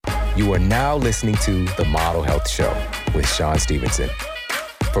You are now listening to The Model Health Show with Sean Stevenson.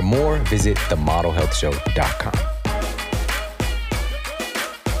 For more, visit themodelhealthshow.com.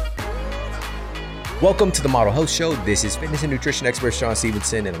 Welcome to The Model Health Show. This is fitness and nutrition expert Sean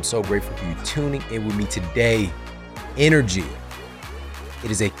Stevenson, and I'm so grateful for you tuning in with me today. Energy. It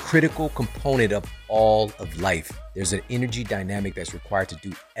is a critical component of all of life. There's an energy dynamic that's required to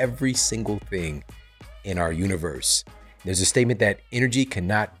do every single thing in our universe. There's a statement that energy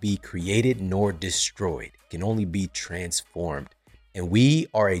cannot be created nor destroyed. It can only be transformed. And we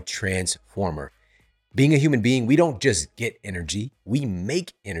are a transformer. Being a human being, we don't just get energy, we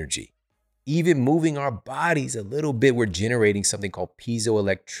make energy. Even moving our bodies a little bit, we're generating something called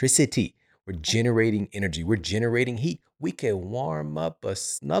piezoelectricity. We're generating energy. We're generating heat. We can warm up a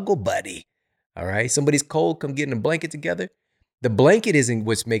snuggle buddy. All right. Somebody's cold, come get in a blanket together. The blanket isn't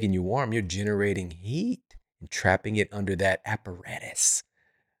what's making you warm. You're generating heat and trapping it under that apparatus.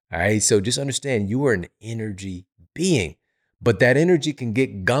 All right. So just understand you are an energy being, but that energy can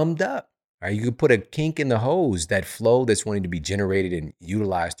get gummed up. All right. You can put a kink in the hose, that flow that's wanting to be generated and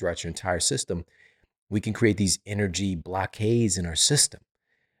utilized throughout your entire system. We can create these energy blockades in our system.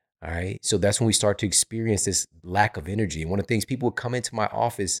 All right. So that's when we start to experience this lack of energy. And one of the things, people would come into my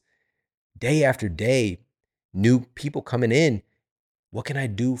office day after day, new people coming in. What can I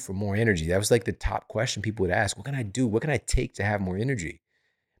do for more energy? That was like the top question people would ask. What can I do? What can I take to have more energy?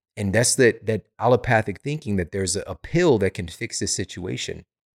 And that's that allopathic thinking that there's a pill that can fix this situation.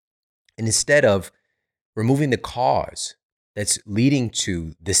 And instead of removing the cause that's leading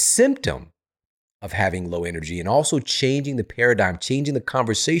to the symptom of having low energy, and also changing the paradigm, changing the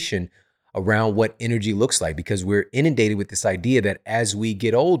conversation around what energy looks like, because we're inundated with this idea that as we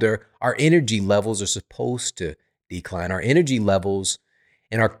get older, our energy levels are supposed to decline. Our energy levels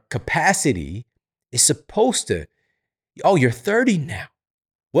and our capacity is supposed to, oh, you're 30 now.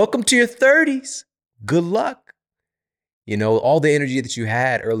 Welcome to your 30s. Good luck. You know, all the energy that you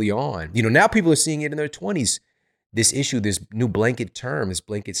had early on, now people are seeing it in their 20s. This issue, this new blanket term, this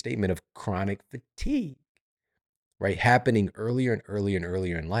blanket statement of chronic fatigue, right? Happening earlier and earlier and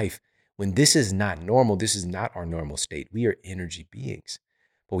earlier in life, when this is not normal. This is not our normal state. We are energy beings,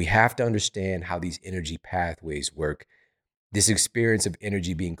 but we have to understand how these energy pathways work. This experience of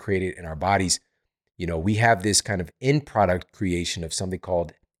energy being created in our bodies, we have this kind of end product creation of something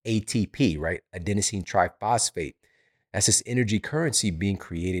called ATP, right? Adenosine triphosphate. That's this energy currency being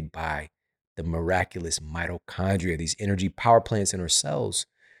created by the miraculous mitochondria, these energy power plants in our cells.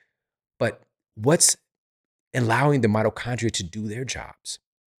 But what's allowing the mitochondria to do their jobs?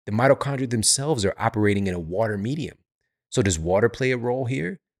 The mitochondria themselves are operating in a water medium. So does water play a role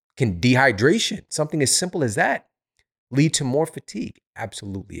here? Can dehydration, something as simple as that, lead to more fatigue?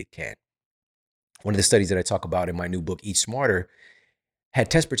 Absolutely, it can. One of the studies that I talk about in my new book, Eat Smarter, had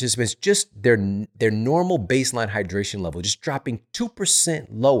test participants just their normal baseline hydration level, just dropping 2%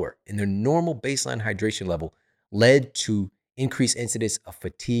 lower in their normal baseline hydration level, led to increased incidence of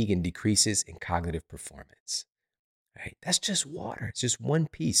fatigue and decreases in cognitive performance. Right? That's just water. It's just one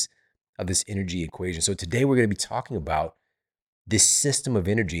piece of this energy equation. So today we're going to be talking about this system of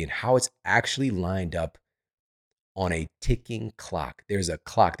energy and how it's actually lined up on a ticking clock. There's a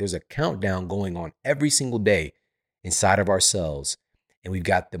clock, there's a countdown going on every single day inside of our cells. And we've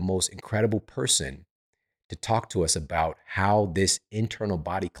got the most incredible person to talk to us about how this internal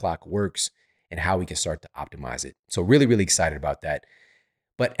body clock works and how we can start to optimize it. So really, really excited about that.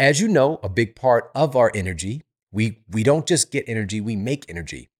 But as you know, a big part of our energy, we don't just get energy, we make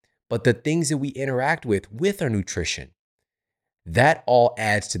energy. But the things that we interact with our nutrition, that all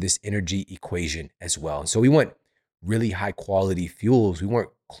adds to this energy equation as well. And so we want really high quality fuels. We want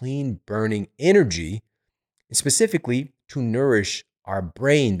clean burning energy, and specifically to nourish our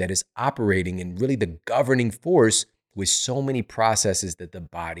brain that is operating and really the governing force with so many processes that the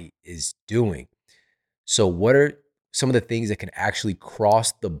body is doing. So what are some of the things that can actually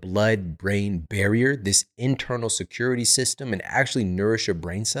cross the blood-brain barrier, this internal security system, and actually nourish your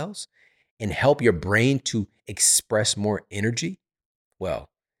brain cells and help your brain to express more energy? Well,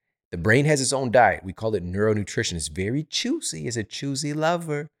 the brain has its own diet. We call it neuronutrition. It's very choosy. It's a choosy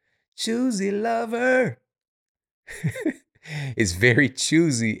lover. Choosy lover. Is very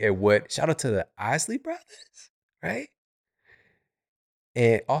choosy at what, shout out to the Isley brothers, right?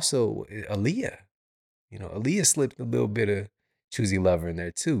 And also Aaliyah, Aaliyah slipped a little bit of choosy lover in there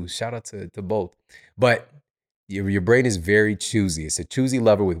too. Shout out to both. But your brain is very choosy. It's a choosy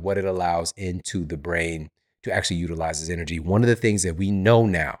lover with what it allows into the brain to actually utilize as energy. One of the things that we know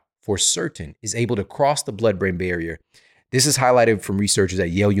now for certain is able to cross the blood-brain barrier. This is highlighted from researchers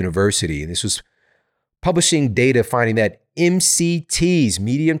at Yale University, and this was publishing data finding that MCTs,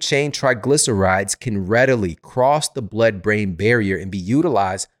 medium chain triglycerides, can readily cross the blood-brain barrier and be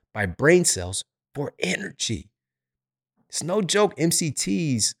utilized by brain cells for energy. It's no joke.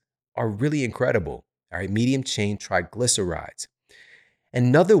 MCTs are really incredible. All right, medium chain triglycerides.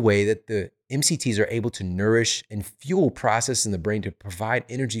 Another way that the MCTs are able to nourish and fuel processes in the brain to provide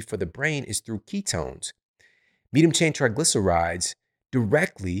energy for the brain is through ketones. Medium chain triglycerides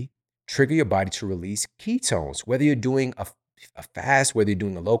directly trigger your body to release ketones. Whether you're doing a fast, whether you're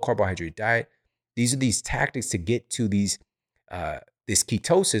doing a low carbohydrate diet, these are these tactics to get to this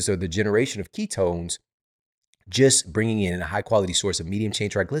ketosis, or the generation of ketones. Just bringing in a high quality source of medium chain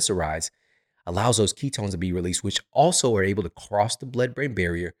triglycerides allows those ketones to be released, which also are able to cross the blood-brain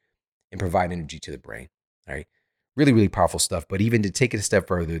barrier and provide energy to the brain. All right. Really, really powerful stuff. But even to take it a step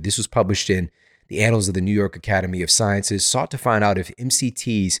further, this was published in the Annals of the New York Academy of Sciences, sought to find out if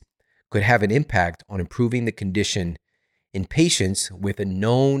MCTs could have an impact on improving the condition in patients with a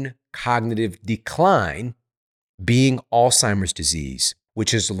known cognitive decline, being Alzheimer's disease,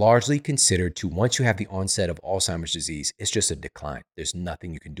 which is largely considered to, once you have the onset of Alzheimer's disease, it's just a decline. There's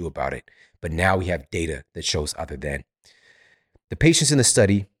nothing you can do about it. But now we have data that shows other than. The patients in the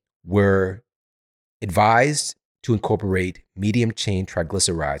study were advised to incorporate medium chain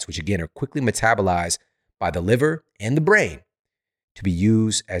triglycerides, which again are quickly metabolized by the liver and the brain to be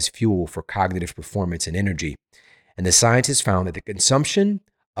used as fuel for cognitive performance and energy. And the scientists found that the consumption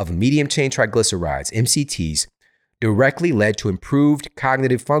of medium chain triglycerides, MCTs, directly led to improved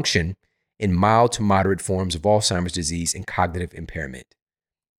cognitive function in mild to moderate forms of Alzheimer's disease and cognitive impairment.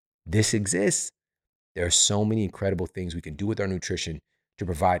 This exists. There are so many incredible things we can do with our nutrition to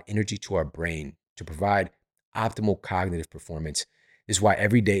provide energy to our brain, to provide optimal cognitive performance. This is why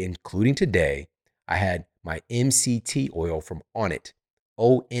every day, including today, I had my MCT oil from Onnit,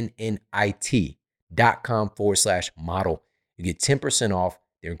 ONNIT.com/model. You get 10% off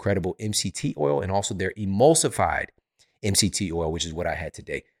their incredible MCT oil and also their emulsified MCT oil, which is what I had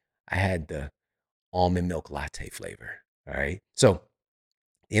today. I had the almond milk latte flavor. All right. So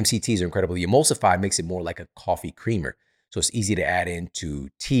the MCTs are incredible. The emulsified makes it more like a coffee creamer. So it's easy to add into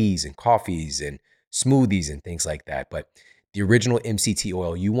teas and coffees and smoothies and things like that. But the original MCT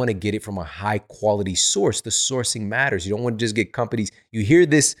oil, you want to get it from a high quality source. The sourcing matters. You don't want to just get companies. You hear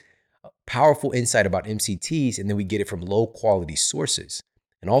this powerful insight about MCTs, and then we get it from low quality sources.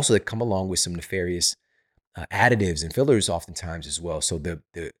 And also they come along with some nefarious additives and fillers oftentimes as well. So the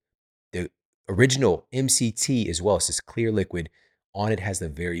original MCT as well, it's this clear liquid. Onnit has the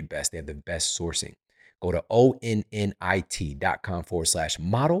very best. They have the best sourcing. Go to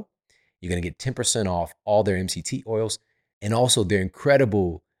ONNIT.com/model. You're going to get 10% off all their MCT oils and also their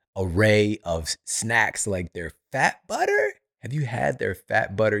incredible array of snacks like their fat butter. Have you had their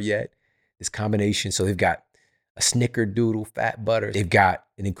fat butter yet? This combination. So they've got a snickerdoodle fat butter. They've got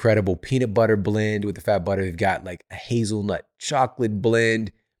an incredible peanut butter blend with the fat butter. They've got like a hazelnut chocolate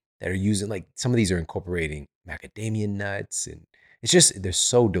blend that are using, like, some of these are incorporating macadamia nuts, and it's just, they're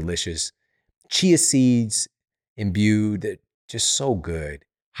so delicious. Chia seeds imbued, they're just so good.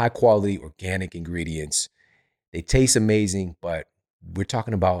 High quality organic ingredients. They taste amazing, but we're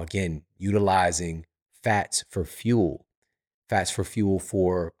talking about, again, utilizing fats for fuel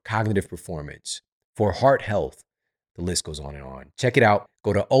for cognitive performance, for heart health. The list goes on and on. Check it out.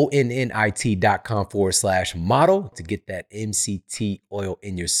 Go to ONNIT.com/model to get that MCT oil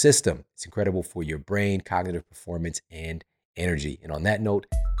in your system. It's incredible for your brain, cognitive performance, and energy. And on that note,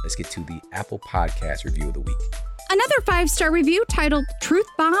 let's get to the Apple Podcast review of the week. Another 5-star review titled Truth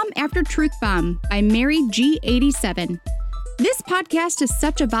Bomb After Truth Bomb by Mary G87. This podcast is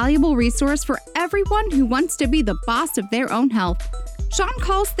such a valuable resource for everyone who wants to be the boss of their own health. Sean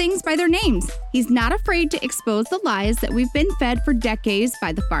calls things by their names. He's not afraid to expose the lies that we've been fed for decades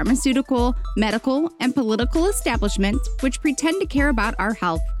by the pharmaceutical, medical, and political establishments which pretend to care about our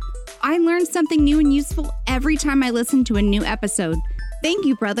health. I learn something new and useful every time I listen to a new episode. Thank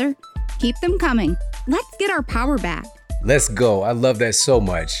you, brother. Keep them coming. Let's get our power back. Let's go. I love that so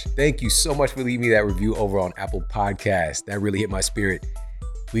much. Thank you so much for leaving me that review over on Apple Podcasts. That really hit my spirit.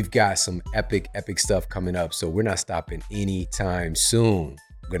 We've got some epic stuff coming up, so we're not stopping anytime soon.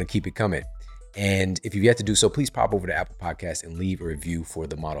 We're going to keep it coming. And if you've yet to do so, please pop over to Apple Podcasts and leave a review for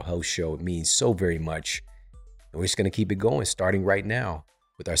the Model Health Show. It means so very much. And we're just going to keep it going, starting right now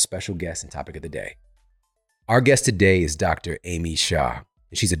with our special guest and topic of the day. Our guest today is Dr. Amy Shah.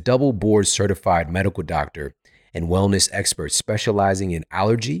 And she's a double board certified medical doctor and wellness expert specializing in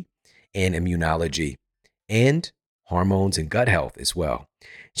allergy and immunology and hormones and gut health as well.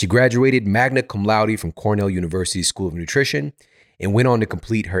 She graduated magna cum laude from Cornell University School of Nutrition and went on to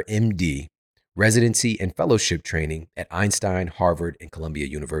complete her MD residency, and fellowship training at Einstein, Harvard, and Columbia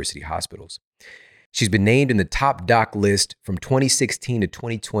University hospitals. She's been named in the top doc list from 2016 to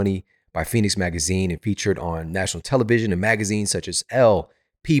 2020 by Phoenix Magazine and featured on national television and magazines such as Elle,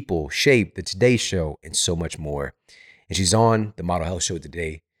 People, Shape, The Today Show, and so much more. And she's on the Model Health Show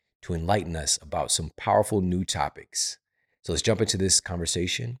today to enlighten us about some powerful new topics. So let's jump into this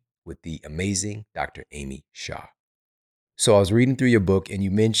conversation with the amazing Dr. Amy Shah. So I was reading through your book and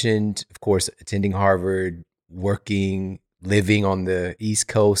you mentioned, of course, attending Harvard, working, living on the East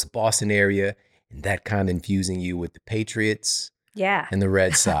Coast, Boston area, and that kind of infusing you with the Patriots and the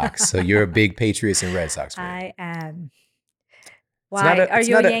Red Sox. So you're a big Patriots and Red Sox fan. I am. Why? Are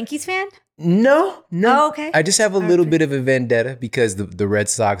you a Yankees fan? No. Oh, okay. I just have a little bit of a vendetta because the Red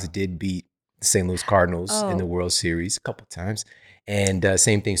Sox did beat the St. Louis Cardinals in the World Series a couple times. And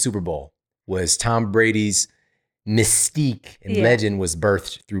same thing, Super Bowl was Tom Brady's mystique and legend was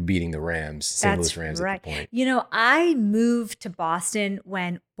birthed through beating the Rams, St. Louis Rams at the point. You know, I moved to Boston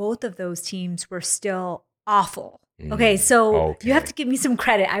when both of those teams were still awful. Okay, so you have to give me some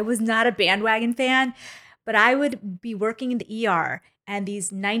credit. I was not a bandwagon fan, but I would be working in the ER and these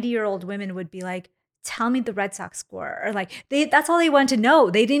 90-year-old women would be like, tell me the Red Sox score. Or like, that's all they wanted to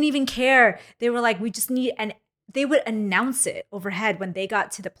know. They didn't even care. They were like, we just need, and they would announce it overhead when they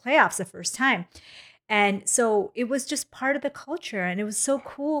got to the playoffs the first time. And so it was just part of the culture. And it was so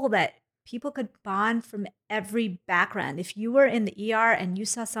cool that people could bond from every background. If you were in the ER and you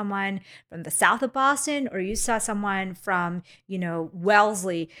saw someone from the south of Boston or you saw someone from,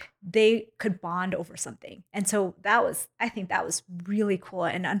 Wellesley, they could bond over something. And so I think that was really cool.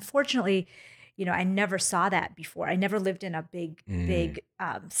 And unfortunately, I never saw that before. I never lived in a big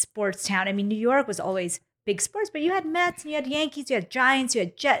sports town. I mean, New York was always big sports, but you had Mets and you had Yankees, you had Giants, you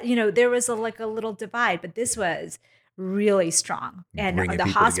had Jets, there was a little divide, but this was really strong. And the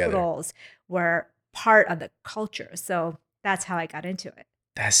hospitals together were part of the culture. So that's how I got into it.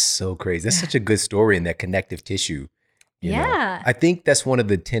 That's so crazy. That's such a good story in that connective tissue. You know? Yeah. I think that's one of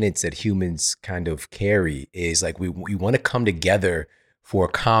the tenets that humans kind of carry is like we want to come together for a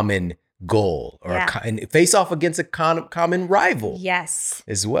common goal or and face off against a common rival. Yes.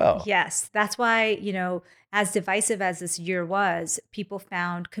 As well. Yes. That's why, as divisive as this year was, people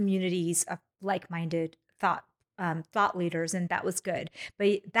found communities of like-minded thought leaders, and that was good.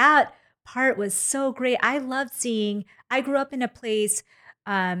 But that part was so great. I loved seeing, I grew up in a place,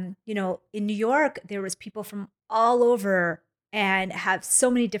 in New York, there was people from all over and have so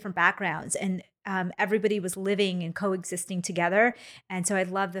many different backgrounds, and everybody was living and coexisting together. And so I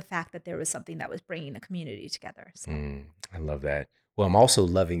love the fact that there was something that was bringing the community together. So. I love that. Well, I'm also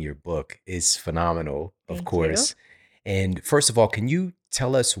loving your book. It's phenomenal, of course. And first of all, can you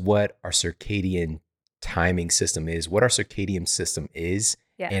tell us what our circadian timing system is, what our circadian system is,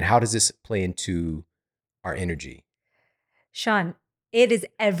 and how does this play into our energy? Sean, it is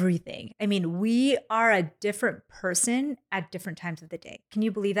everything. I mean, we are a different person at different times of the day. Can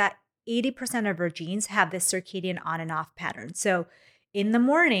you believe that? 80% of our genes have this circadian on and off pattern. So in the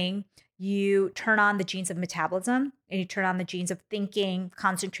morning, you turn on the genes of metabolism and you turn on the genes of thinking,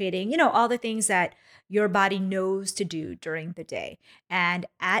 concentrating, all the things that your body knows to do during the day. And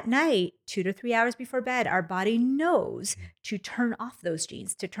at night, 2 to 3 hours before bed, our body knows to turn off those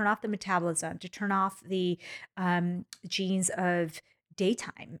genes, to turn off the metabolism, to turn off the genes of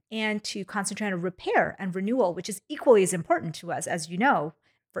daytime, and to concentrate on repair and renewal, which is equally as important to us, as you know,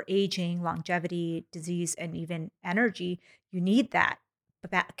 for aging, longevity, disease, and even energy. You need that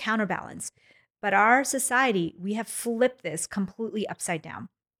counterbalance. But our society, we have flipped this completely upside down.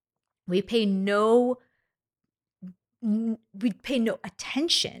 We pay no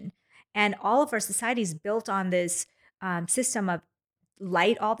attention. And all of our society is built on this system of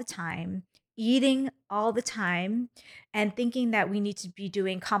light all the time, eating all the time, and thinking that we need to be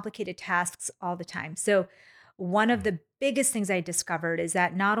doing complicated tasks all the time. So one of the biggest things I discovered is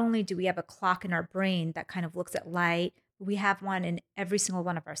that not only do we have a clock in our brain that kind of looks at light, we have one in every single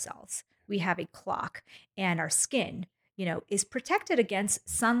one of our cells. We have a clock, and our skin, is protected against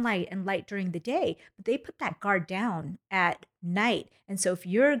sunlight and light during the day, but they put that guard down at night. And so if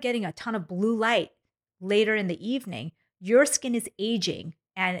you're getting a ton of blue light later in the evening, your skin is aging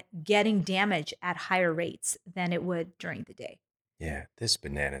and getting damage at higher rates than it would during the day. Yeah, this is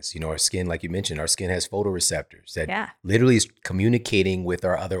bananas. Our skin, like you mentioned, our skin has photoreceptors that literally is communicating with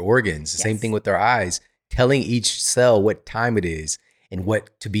our other organs. The same thing with our eyes, telling each cell what time it is and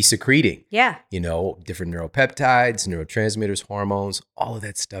what to be secreting. Yeah. Different neuropeptides, neurotransmitters, hormones, all of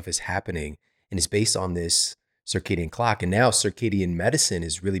that stuff is happening. And it's based on this circadian clock. And now circadian medicine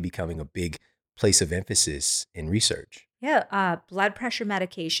is really becoming a big place of emphasis in research. Yeah, blood pressure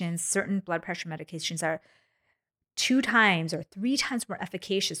medications, certain blood pressure medications are 2 times or 3 times more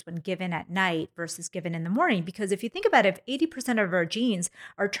efficacious when given at night versus given in the morning. Because if you think about it, if 80% of our genes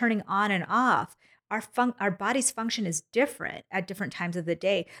are turning on and off, our body's function is different at different times of the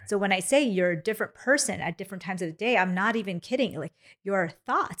day. So when I say you're a different person at different times of the day, I'm not even kidding. Like your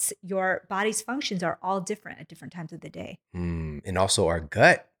thoughts, your body's functions are all different at different times of the day. And also our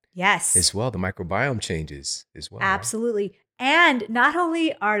gut Yes. as well. The microbiome changes as well. Absolutely. Right? And not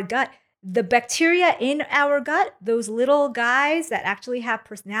only our gut, the bacteria in our gut, those little guys that actually have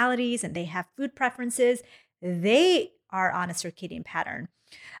personalities and they have food preferences, they are on a circadian pattern.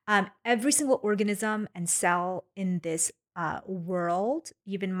 Every single organism and cell in this world,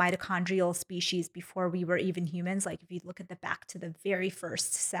 even mitochondrial species before we were even humans, like if you look at the back to the very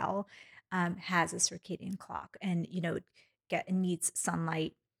first cell, has a circadian clock, and it needs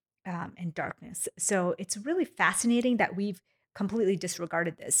sunlight and darkness. So it's really fascinating that we've completely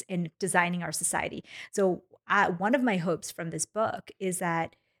disregarded this in designing our society. So one of my hopes from this book is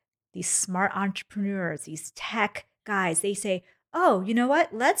that these smart entrepreneurs, these tech guys, they say, oh, you know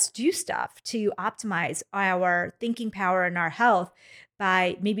what? Let's do stuff to optimize our thinking power and our health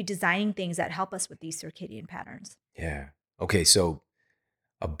by maybe designing things that help us with these circadian patterns. Yeah. Okay. So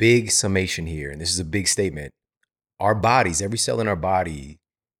a big summation here, and this is a big statement. Our bodies, every cell in our body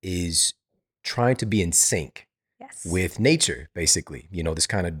is trying to be in sync with nature, basically, this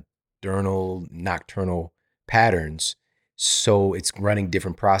kind of diurnal, nocturnal patterns. So it's running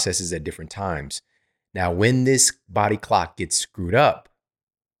different processes at different times. Now, when this body clock gets screwed up,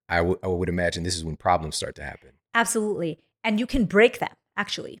 I would imagine this is when problems start to happen. Absolutely. And you can break them,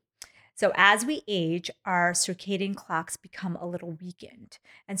 actually. So as we age, our circadian clocks become a little weakened.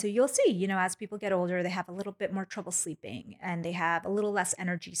 And so you'll see, as people get older, they have a little bit more trouble sleeping and they have a little less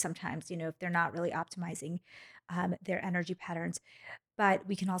energy sometimes, if they're not really optimizing their energy patterns. But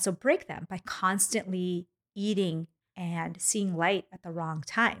we can also break them by constantly eating and seeing light at the wrong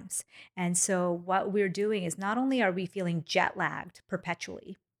times. And so what we're doing is not only are we feeling jet lagged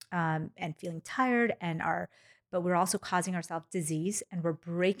perpetually and feeling tired but we're also causing ourselves disease, and we're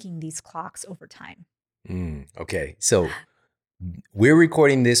breaking these clocks over time. Okay. So we're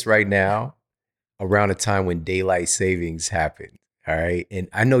recording this right now around a time when daylight savings happened. All right. And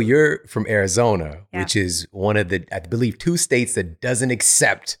I know you're from Arizona, which is one of the, I believe, 2 states that doesn't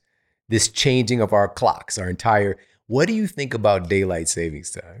accept this changing of our clocks, what do you think about daylight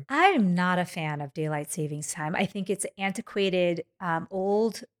savings time? I'm not a fan of daylight savings time. I think it's an antiquated,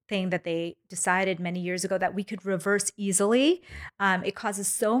 old thing that they decided many years ago that we could reverse easily. It causes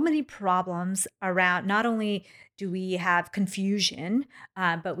so many problems around, not only do we have confusion,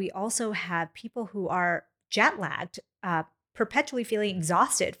 but we also have people who are jet lagged, perpetually feeling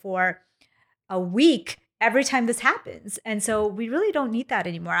exhausted for a week every time this happens. And so we really don't need that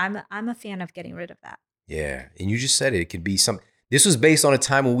anymore. I'm a fan of getting rid of that. Yeah. And you just said it could be this was based on a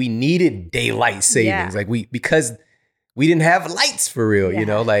time when we needed daylight savings. Like because we didn't have lights for real,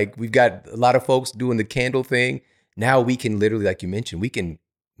 like we've got a lot of folks doing the candle thing. Now we can literally, like you mentioned, we can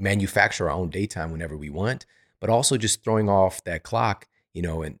manufacture our own daytime whenever we want, but also just throwing off that clock,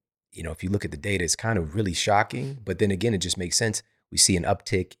 and if you look at the data, it's kind of really shocking. But then again, it just makes sense. We see an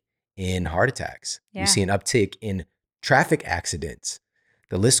uptick in heart attacks. We see an uptick in traffic accidents.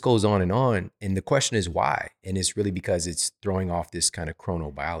 The list goes on. And the question is why? And it's really because it's throwing off this kind of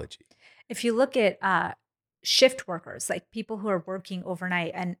chronobiology. If you look at shift workers, like people who are working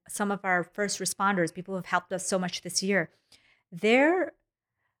overnight, and some of our first responders, people who have helped us so much this year, their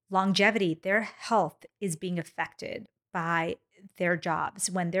longevity, their health is being affected by their jobs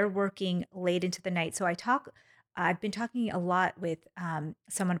when they're working late into the night. So I've been talking a lot with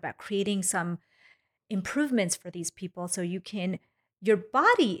someone about creating some improvements for these people so your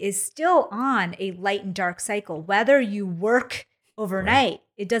body is still on a light and dark cycle. Whether you work overnight,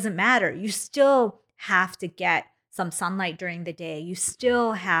 it doesn't matter. You still have to get some sunlight during the day. You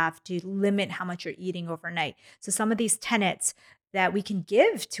still have to limit how much you're eating overnight. So some of these tenets that we can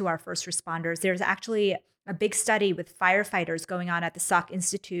give to our first responders, there's actually a big study with firefighters going on at the Salk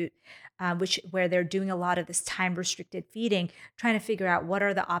Institute, where they're doing a lot of this time-restricted feeding, trying to figure out what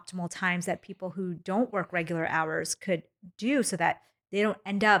are the optimal times that people who don't work regular hours could do so that they don't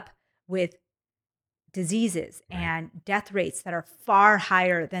end up with diseases and death rates that are far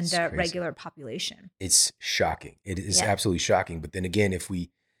higher than the regular population. It's shocking. It is absolutely shocking. But then again,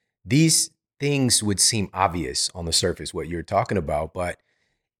 these things would seem obvious on the surface, what you're talking about, but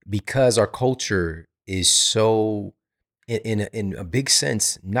because our culture is so, in a big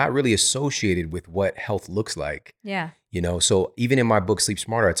sense, not really associated with what health looks like. Yeah. So even in my book, Sleep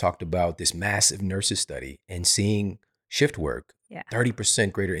Smarter, I talked about this massive nurses study and seeing shift work, Yeah.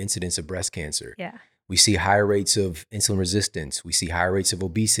 30% greater incidence of breast cancer. Yeah. We see higher rates of insulin resistance. We see higher rates of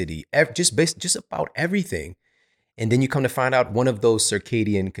obesity, just about everything. And then you come to find out one of those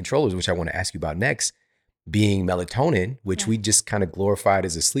circadian controllers, which I want to ask you about next, being melatonin, which we just kind of glorified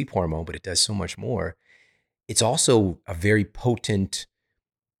as a sleep hormone, but it does so much more. It's also a very potent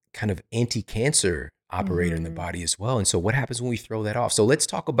kind of anti-cancer operator in the body as well. And so what happens when we throw that off? So let's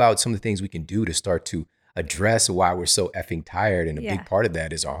talk about some of the things we can do to start to address why we're so effing tired. And a big part of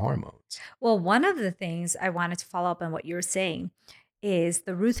that is our hormones. Well, one of the things I wanted to follow up on what you were saying is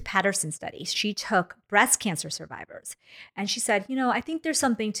the Ruth Patterson study. She took breast cancer survivors and she said, I think there's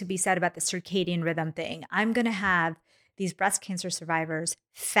something to be said about the circadian rhythm thing. I'm going to have these breast cancer survivors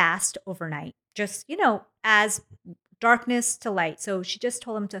fast overnight, just, as darkness to light. So she just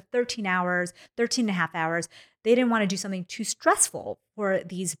told them to 13 and a half hours. They didn't want to do something too stressful for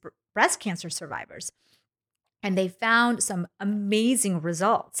these breast cancer survivors. And they found some amazing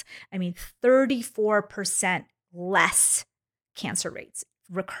results. 34% less cancer rates,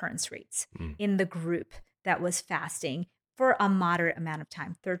 recurrence rates in the group that was fasting for a moderate amount of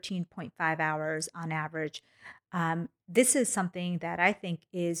time, 13.5 hours on average. This is something that I think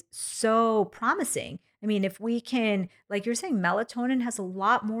is so promising. If we can, like you're saying, melatonin has a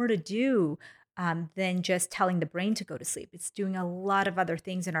lot more to do than just telling the brain to go to sleep. It's doing a lot of other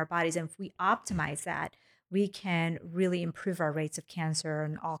things in our bodies. And if we optimize that, we can really improve our rates of cancer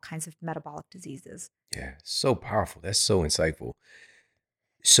and all kinds of metabolic diseases. Yeah, so powerful. That's so insightful.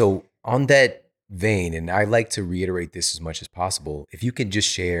 So on that vein, and I like to reiterate this as much as possible, if you can just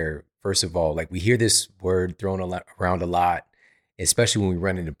share, first of all, like we hear this word thrown around a lot, especially when we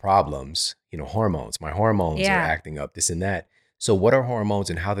run into problems, hormones. My hormones are acting up, this and that. So what are hormones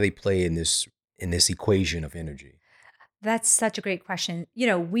and how do they play in this equation of energy? That's such a great question.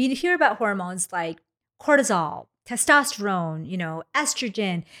 We hear about hormones like cortisol, testosterone,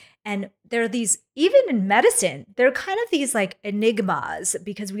 estrogen. And there are these, even in medicine, they're kind of these like enigmas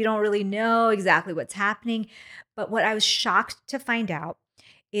because we don't really know exactly what's happening. But what I was shocked to find out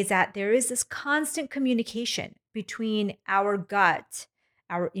is that there is this constant communication between our gut,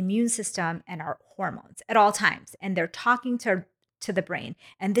 our immune system, and our hormones at all times. And they're talking to the brain.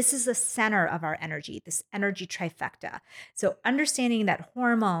 And this is the center of our energy, this energy trifecta. So understanding that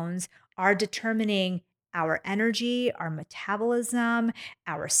hormones are determining our energy, our metabolism,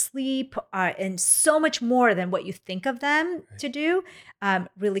 our sleep, and so much more than what you think of them to do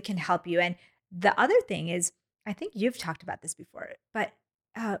really can help you. And the other thing is, I think you've talked about this before, but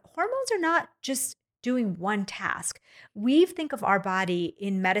hormones are not just doing one task. We think of our body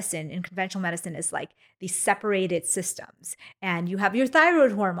in medicine, in conventional medicine, as like these separated systems. And you have your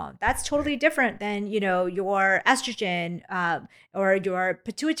thyroid hormone. That's totally different than, your estrogen or your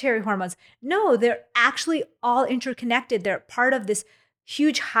pituitary hormones. No, they're actually all interconnected. They're part of this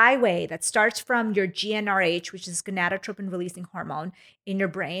huge highway that starts from your GnRH, which is gonadotropin releasing hormone in your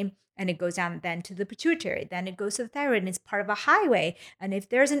brain. And it goes down then to the pituitary. Then it goes to the thyroid and it's part of a highway. And if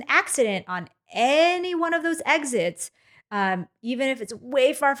there's an accident on any one of those exits, even if it's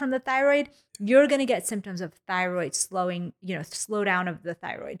way far from the thyroid, you're going to get symptoms of thyroid slow down of the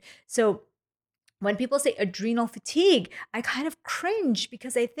thyroid. So when people say adrenal fatigue, I kind of cringe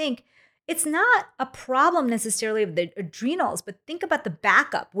because I think it's not a problem necessarily of the adrenals, but think about the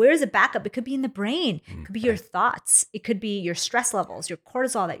backup. Where is the backup? It could be in the brain. It could be your thoughts. It could be your stress levels, your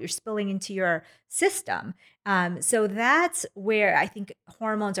cortisol that you're spilling into your system. So that's where I think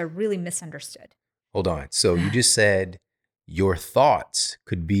hormones are really misunderstood. Hold on. So you just said your thoughts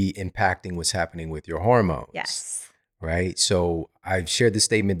could be impacting what's happening with your hormones. Yes. Right? So I've shared the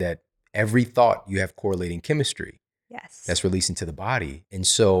statement that every thought you have correlating chemistry. Yes. That's released into the body. And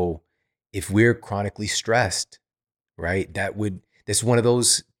so if we're chronically stressed, right, that's one of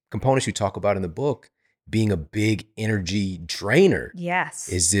those components you talk about in the book, being a big energy drainer. Yes.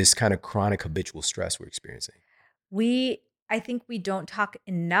 Is this kind of chronic habitual stress we're experiencing. I think we don't talk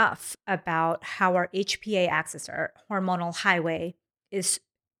enough about how our HPA axis, our hormonal highway, is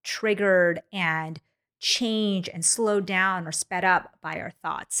triggered and changed and slowed down or sped up by our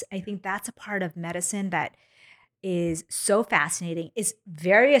thoughts. I think that's a part of medicine that is so fascinating. It's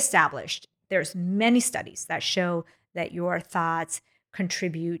very established. There's many studies that show that your thoughts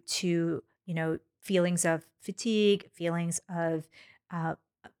contribute to, feelings of fatigue, feelings of,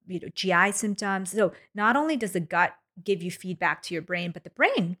 GI symptoms. So not only does the gut give you feedback to your brain, but the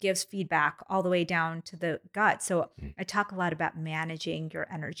brain gives feedback all the way down to the gut. So I talk a lot about managing your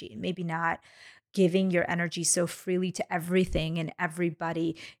energy, maybe not giving your energy so freely to everything and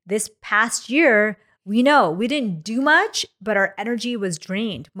everybody. This past year, we know we didn't do much, but our energy was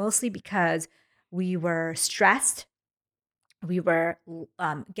drained, mostly because we were stressed, We were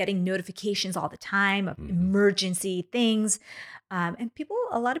getting notifications all the time of emergency things. And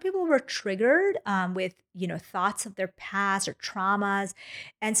a lot of people were triggered with, thoughts of their past or traumas.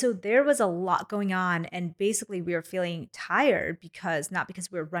 And so there was a lot going on. And basically we were feeling tired not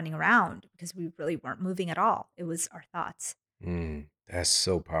because we were running around, because we really weren't moving at all. It was our thoughts. That's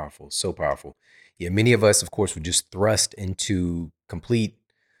so powerful. So powerful. Yeah. Many of us, of course, were just thrust into complete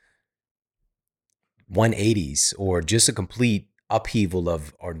 180s or just a complete upheaval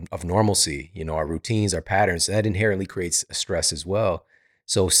of normalcy, our routines, our patterns. That inherently creates a stress as well.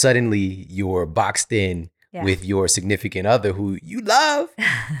 So suddenly you're boxed in with your significant other who you love,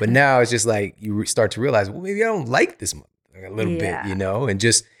 but now it's just like you start to realize, well, maybe I don't like this a little bit, and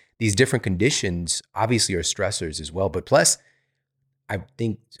just these different conditions obviously are stressors as well. But plus, I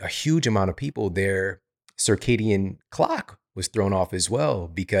think a huge amount of people, their circadian clock was thrown off as well,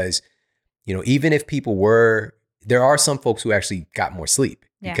 because even if there are some folks who actually got more sleep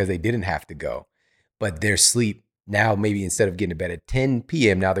because they didn't have to go, but their sleep now, maybe instead of getting to bed at 10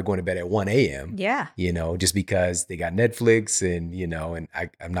 p.m., now they're going to bed at 1 a.m. Yeah. Just because they got Netflix and, and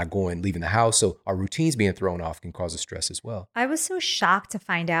I'm not leaving the house. So our routines being thrown off can cause a stress as well. I was so shocked to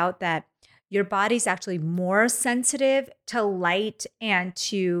find out that your body's actually more sensitive to light and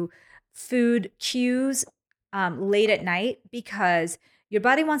to food cues late at night, because your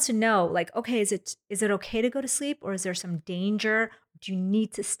body wants to know, like, okay, is it okay to go to sleep, or is there some danger? Do you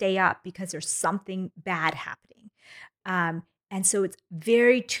need to stay up because there's something bad happening? And so it's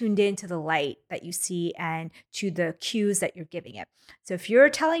very tuned into the light that you see and to the cues that you're giving it. So if you're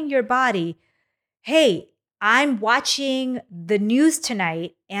telling your body, hey, I'm watching the news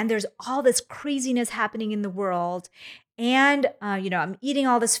tonight and there's all this craziness happening in the world, and I'm eating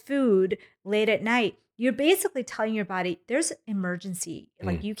all this food late at night, you're basically telling your body there's an emergency,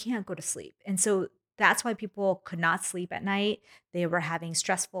 like you can't go to sleep. And so that's why people could not sleep at night. They were having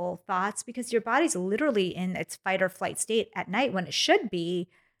stressful thoughts because your body's literally in its fight or flight state at night when it should be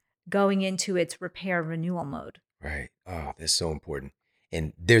going into its repair renewal mode. Right. Oh, that's so important.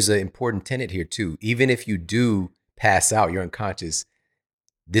 And there's an important tenet here too. Even if you do pass out, you're unconscious,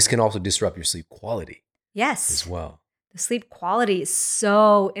 this can also disrupt your sleep quality. Yes. As well. The sleep quality is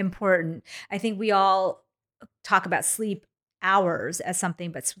so important. I think we all talk about sleep hours as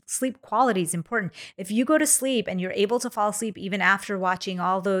something, but sleep quality is important. If you go to sleep and you're able to fall asleep even after watching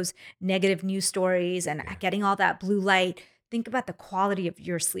all those negative news stories and getting all that blue light, think about the quality of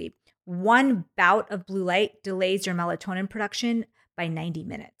your sleep. One bout of blue light delays your melatonin production by 90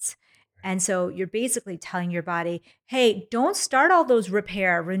 minutes. And so you're basically telling your body, hey, don't start all those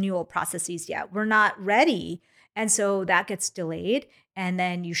repair renewal processes yet. We're not ready. And so that gets delayed, and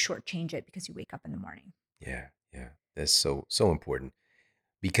then you shortchange it because you wake up in the morning. Yeah. That's so important,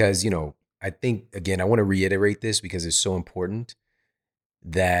 because, I think, again, I want to reiterate this because it's so important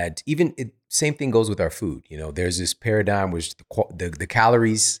that same thing goes with our food. There's this paradigm which the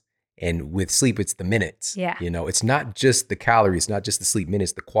calories, and with sleep, it's the minutes. Yeah. It's not just the calories, not just the sleep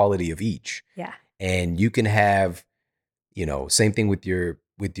minutes, the quality of each. Yeah. And you can have, same thing with your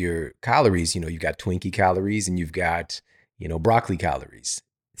calories. You've got Twinkie calories and you've got, broccoli calories.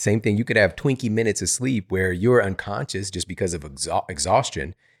 Same thing. You could have Twinkie minutes of sleep where you're unconscious just because of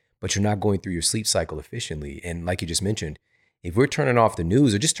exhaustion, but you're not going through your sleep cycle efficiently. And like you just mentioned, if we're turning off the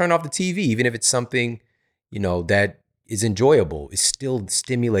news or just turn off the TV, even if it's something, that is enjoyable, it's still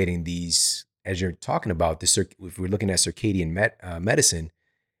stimulating these, as you're talking about, if we're looking at circadian medicine,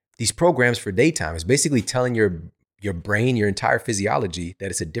 these programs for daytime is basically telling your brain, your entire physiology,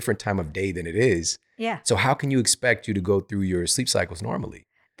 that it's a different time of day than it is. Yeah. So how can you expect you to go through your sleep cycles normally?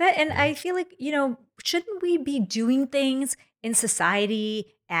 I feel like, shouldn't we be doing things in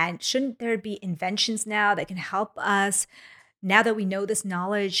society, and shouldn't there be inventions now that can help us, now that we know this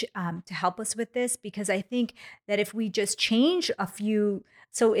knowledge, to help us with this? Because I think that if we just change a few,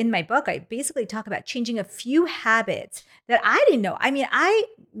 so in my book, I basically talk about changing a few habits that I didn't know. I mean, I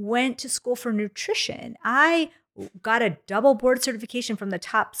went to school for nutrition. I got a double board certification from the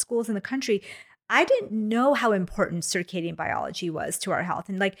top schools in the country. I didn't know how important circadian biology was to our health,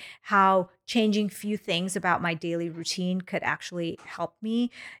 and like how changing few things about my daily routine could actually help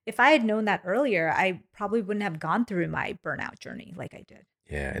me. If I had known that earlier, I probably wouldn't have gone through my burnout journey like I did.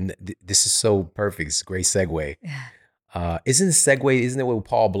 Yeah. And this is so perfect. It's a great segue. Isn't it what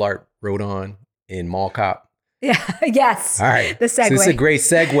Paul Blart wrote on in Mall Cop? Yeah. Yes. All right. The segue. So this is a great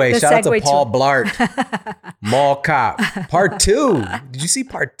segue. Shout out to Paul Blart, Mall Cop. Part 2. Did you see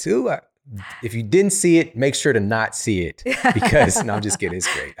part 2? If you didn't see it, make sure to not see it, because no, I'm just kidding.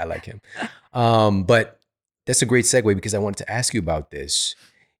 It's great. I like him. But that's a great segue, because I wanted to ask you about this.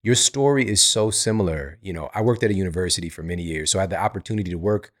 your story is so similar. You know, I worked at a university for many years, so I had the opportunity to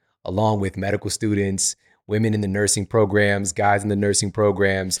work along with medical students, women in the nursing programs, guys in the nursing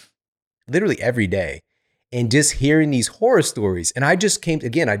programs, literally every day. And just hearing these horror stories. And I just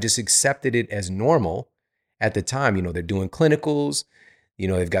I just accepted it as normal at the time. You know, they're doing clinicals, you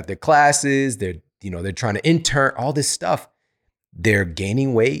know, they've got their classes, they're trying to intern, all this stuff. They're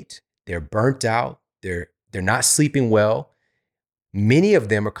gaining weight, they're burnt out, they're not sleeping well. Many of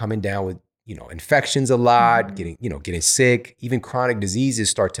them are coming down with, you know, infections a lot, getting sick. Even chronic diseases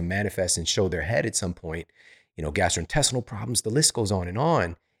start to manifest and show their head at some point. You know, gastrointestinal problems, the list goes on.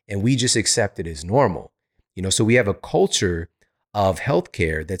 And we just accept it as normal. You know, so we have a culture of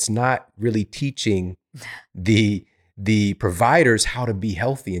healthcare that's not really teaching the providers how to be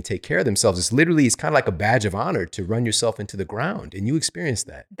healthy and take care of themselves. It's kind of like a badge of honor to run yourself into the ground. And you experience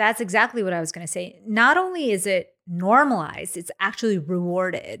that. That's exactly what I was going to say. Not only is it normalized, it's actually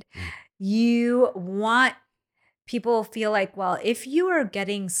rewarded. You want people feel like, well, if you are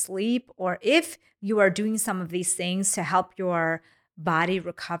getting sleep or if you are doing some of these things to help your body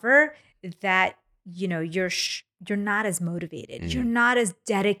recover, that, you know, you're not as motivated, you're not as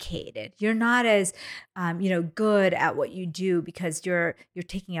dedicated, you're not as good at what you do because you're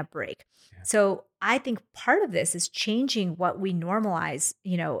taking a break. Yeah. So I think part of this is changing what we normalize,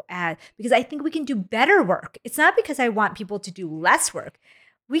 you know, because I think we can do better work. It's not because I want people to do less work.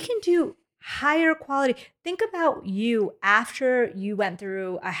 We can do higher quality. Think about you after you went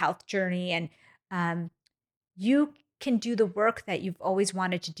through a health journey, and you can do the work that you've always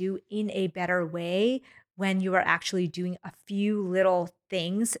wanted to do in a better way when you are actually doing a few little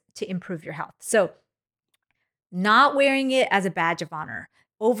things to improve your health. So not wearing it as a badge of honor,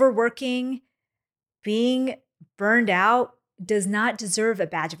 overworking, being burned out does not deserve a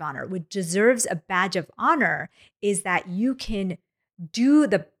badge of honor. What deserves a badge of honor is that you can do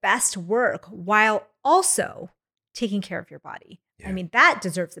the best work while also taking care of your body. Yeah. I mean, that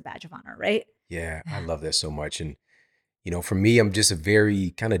deserves a badge of honor, right? Yeah, I love that so much. And, you know, for me, I'm just a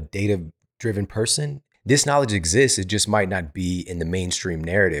very kind of data-driven person. This knowledge exists. It just might not be in the mainstream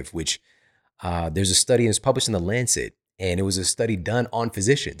narrative, which there's a study that's published in The Lancet, and it was a study done on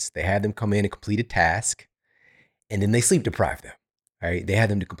physicians. They had them come in and complete a task, and then they sleep deprived them, right? They had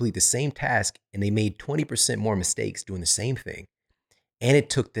them to complete the same task, and they made 20% more mistakes doing the same thing. And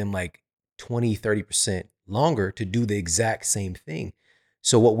it took them like 20, 30% longer to do the exact same thing.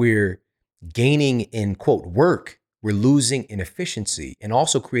 So what we're gaining in, quote, work, we're losing in efficiency and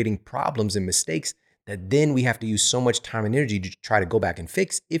also creating problems and mistakes that then we have to use so much time and energy to try to go back and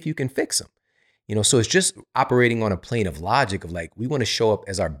fix, if you can fix them. You know, so it's just operating on a plane of logic of like, we want to show up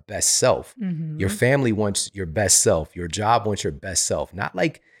as our best self. Mm-hmm. Your family wants your best self. Your job wants your best self, not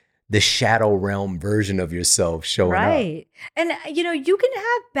like the shadow realm version of yourself showing up. Right. And, you know, you can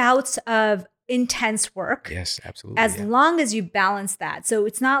have bouts of intense work. Yes, absolutely. As long as you balance that. So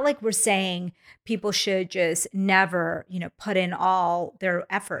it's not like we're saying people should just never, you know, put in all their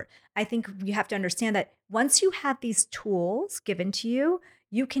effort. I think you have to understand that once you have these tools given to you,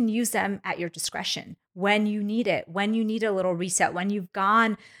 you can use them at your discretion when you need it, when you need a little reset, when you've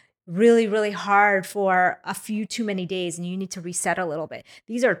gone really, really hard for a few too many days and you need to reset a little bit.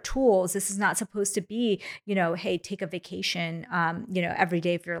 These are tools. This is not supposed to be, you know, hey, take a vacation, every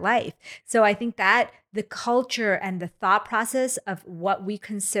day of your life. So I think that the culture and the thought process of what we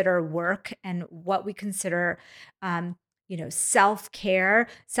consider work and what we consider, self-care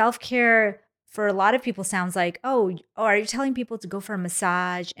for a lot of people sounds like, oh, are you telling people to go for a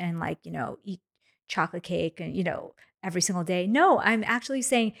massage and like, you know, eat chocolate cake and, you know, every single day? No, I'm actually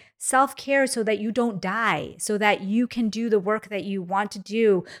saying self-care so that you don't die, so that you can do the work that you want to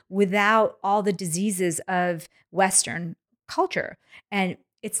do without all the diseases of Western culture. And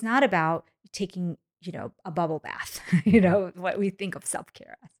it's not about taking, you know, a bubble bath, you know, what we think of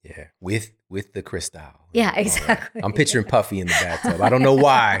self-care as. Yeah, with the crystal. Yeah, exactly. I'm picturing Puffy in the bathtub. I don't know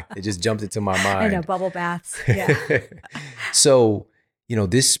why. It just jumped into my mind. I know, bubble baths. Yeah. So, you know,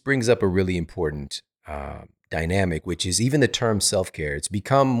 this brings up a really important dynamic, which is even the term self-care. It's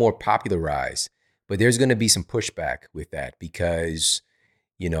become more popularized, but there's going to be some pushback with that because,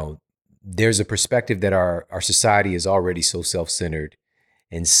 you know, there's a perspective that our society is already so self-centered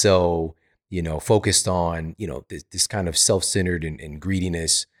and so, you know, focused on, you know, this kind of self-centered and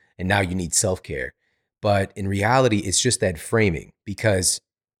greediness, and now you need self-care. But in reality, it's just that framing, because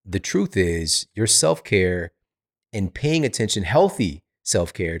the truth is your self-care and paying attention, healthy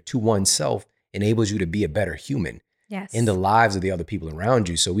self-care to oneself enables you to be a better human in the lives of the other people around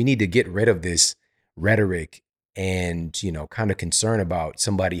you. So we need to get rid of this rhetoric and, you know, kind of concern about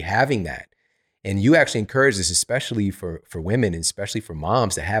somebody having that And you actually encourage this, especially for women and especially for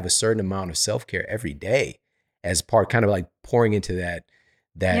moms, to have a certain amount of self-care every day as part, kind of like pouring into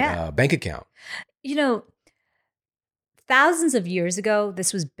that bank account. You know, thousands of years ago,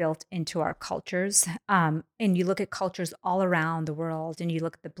 this was built into our cultures. And you look at cultures all around the world, and you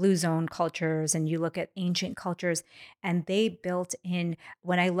look at the Blue Zone cultures, and you look at ancient cultures, and they built in,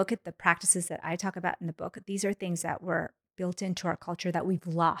 when I look at the practices that I talk about in the book, these are things that were built into our culture that we've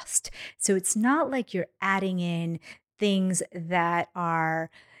lost. So it's not like you're adding in things that are,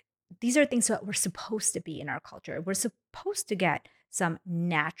 these are things that we're supposed to be in our culture. We're supposed to get some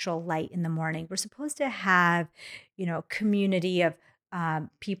natural light in the morning. We're supposed to have, community of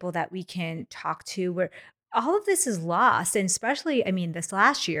people that we can talk to, where all of this is lost. And especially, this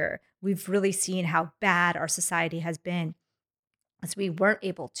last year, we've really seen how bad our society has been, as we weren't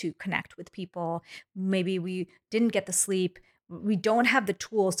able to connect with people. Maybe we didn't get the sleep. We don't have the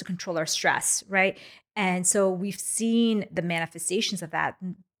tools to control our stress, right? And so we've seen the manifestations of that,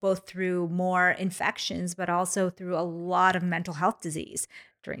 both through more infections, but also through a lot of mental health disease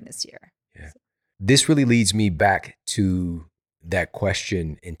during this year. Yeah. This really leads me back to that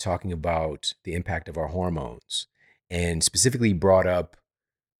question in talking about the impact of our hormones, and specifically brought up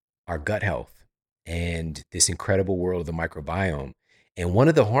our gut health and this incredible world of the microbiome. And one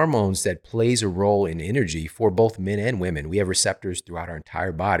of the hormones that plays a role in energy for both men and women, we have receptors throughout our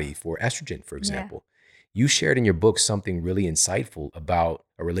entire body for estrogen, for example. You shared in your book something really insightful about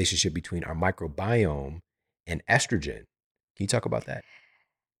a relationship between our microbiome and estrogen. Can you talk about that?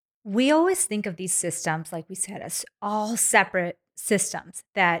 We always think of these systems, like we said, as all separate systems,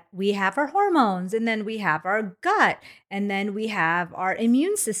 that we have our hormones, and then we have our gut, and then we have our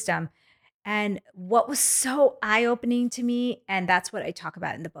immune system. And what was so eye-opening to me, and that's what I talk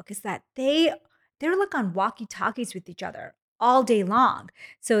about in the book, is that they're like on walkie-talkies with each other all day long.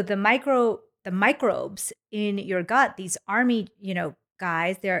 So the microbes in your gut, these army,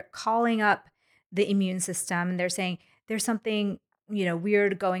 guys, they're calling up the immune system, and they're saying there's something,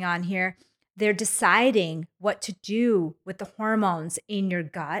 weird going on here. They're deciding what to do with the hormones in your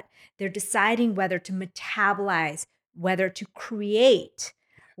gut. They're deciding whether to metabolize, whether to create,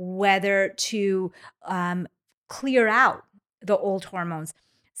 whether to clear out the old hormones.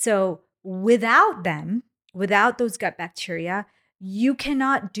 So without them, without those gut bacteria, you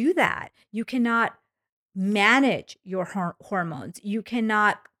cannot do that. You cannot manage your hormones. You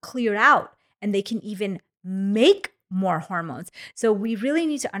cannot clear out, and they can even make more hormones. So we really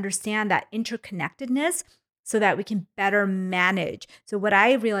need to understand that interconnectedness so that we can better manage. So what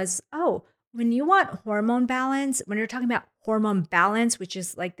I realized is, when you want hormone balance, when you're talking about hormone balance, which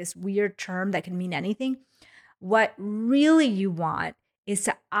is like this weird term that can mean anything, what really you want is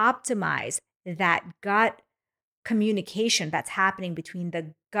to optimize that gut communication that's happening between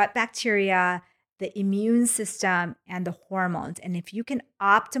the gut bacteria, the immune system, and the hormones. And if you can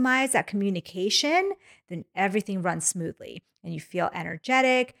optimize that communication, then everything runs smoothly and you feel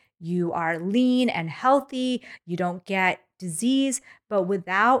energetic, you are lean and healthy, you don't get disease. But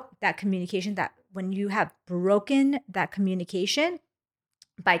without that communication, that when you have broken that communication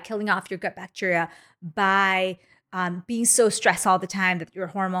by killing off your gut bacteria, by being so stressed all the time that your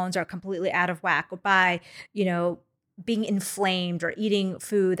hormones are completely out of whack, or by, being inflamed or eating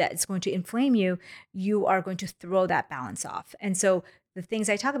food that is going to inflame you, you are going to throw that balance off. And so the things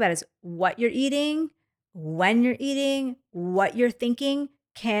I talk about is what you're eating, when you're eating, what you're thinking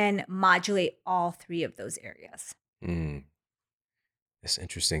can modulate all three of those areas. That's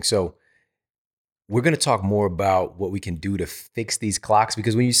interesting. So we're going to talk more about what we can do to fix these clocks,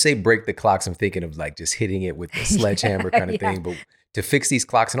 because when you say break the clocks, I'm thinking of like just hitting it with a sledgehammer kind of thing, but to fix these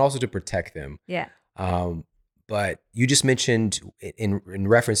clocks and also to protect them. Yeah. But you just mentioned in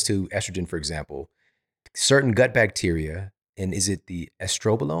reference to estrogen, for example, certain gut bacteria, and is it the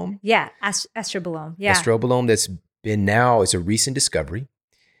estrobolome? Yeah, estrobolome. Yeah. Estrobolome that's been now, it's a recent discovery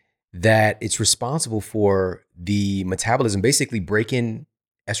that it's responsible for the metabolism, basically breaking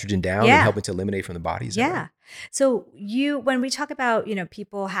estrogen down and helping to eliminate from the body. Is that right? So when we talk about,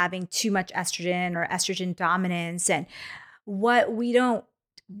 people having too much estrogen or estrogen dominance, and what we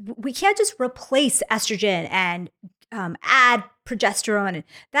can't just replace estrogen and add progesterone. And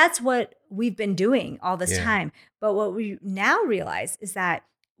that's what we've been doing all this time. But what we now realize is that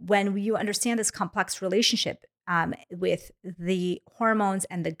when you understand this complex relationship with the hormones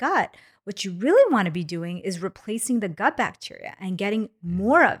and the gut, what you really want to be doing is replacing the gut bacteria and getting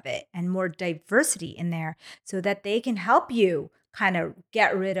more of it and more diversity in there so that they can help you kind of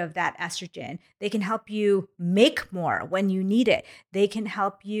get rid of that estrogen. They can help you make more when you need it. They can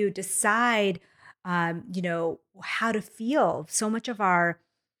help you decide, how to feel. So much of our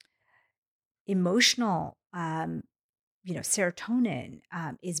emotional, serotonin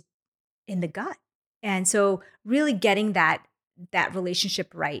is in the gut. And so really getting that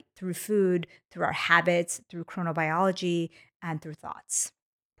relationship right through food, through our habits, through chronobiology, and through thoughts.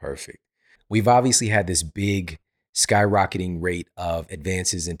 Perfect. We've obviously had this big skyrocketing rate of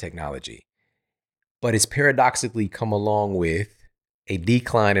advances in technology, but it's paradoxically come along with a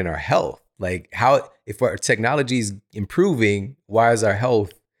decline in our health. Like, how, if our technology is improving, why is our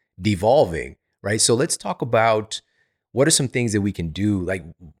health devolving, right? So let's talk about what are some things that we can do? Like,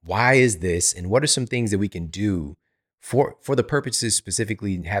 why is this? And what are some things that we can do for the purposes,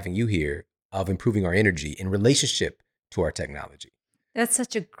 specifically having you here, of improving our energy in relationship to our technology? That's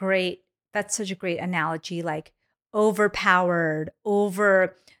such a great analogy. Like,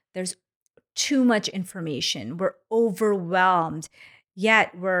 there's too much information. We're overwhelmed,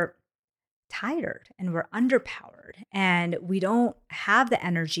 yet we're tired and we're underpowered and we don't have the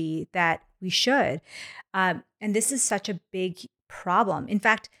energy that we should. And this is such a big problem. In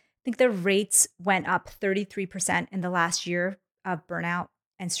fact, I think the rates went up 33% in the last year of burnout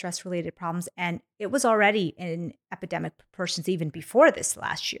and stress related problems. And it was already in epidemic proportions even before this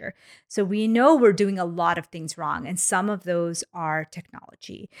last year. So we know we're doing a lot of things wrong. And some of those are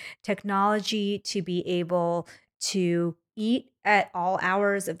technology to be able to eat at all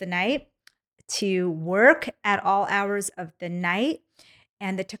hours of the night, to work at all hours of the night,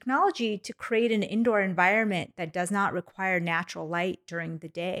 and the technology to create an indoor environment that does not require natural light during the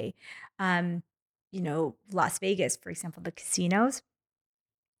day. Las Vegas, for example, the casinos,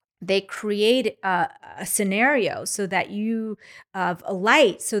 they create a scenario so that you of a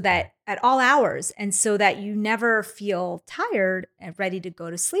light so that at all hours, and so that you never feel tired and ready to go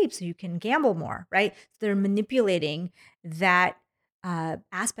to sleep, so you can gamble more, right? So they're manipulating that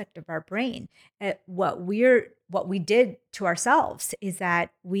aspect of our brain. What we did to ourselves is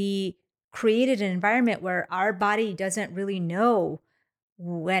that we created an environment where our body doesn't really know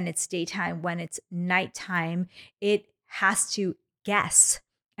when it's daytime, when it's nighttime. It has to guess.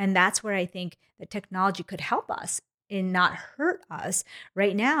 And that's where I think that technology could help us and not hurt us.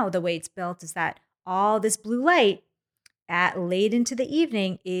 Right now, the way it's built is that all this blue light at late into the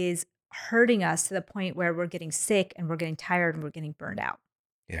evening is hurting us to the point where we're getting sick and we're getting tired and we're getting burned out.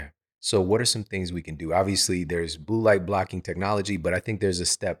 Yeah. So what are some things we can do? Obviously, there's blue light blocking technology, but I think there's a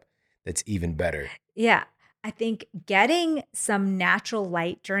step that's even better. Yeah. I think getting some natural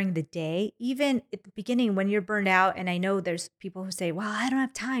light during the day, even at the beginning when you're burned out, and I know there's people who say, well, I don't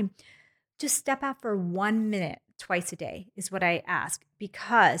have time. Just step out for 1 minute twice a day is what I ask,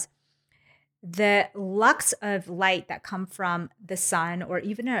 because the lux of light that come from the sun or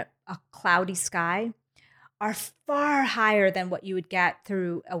even a cloudy sky are far higher than what you would get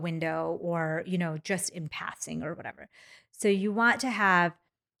through a window or, just in passing or whatever. So you want to have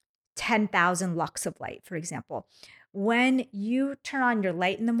 10,000 lux of light, for example. When you turn on your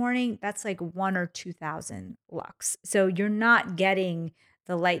light in the morning, that's like 1 or 2,000 lux. So you're not getting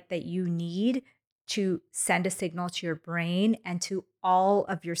the light that you need to send a signal to your brain and to all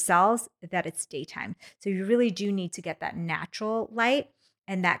of your cells that it's daytime. So you really do need to get that natural light,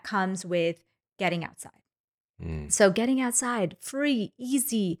 and that comes with getting outside. So getting outside, free,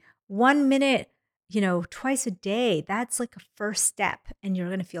 easy, 1 minute, twice a day, that's like a first step, and you're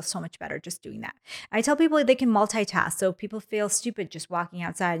going to feel so much better just doing that. I tell people they can multitask. So people feel stupid just walking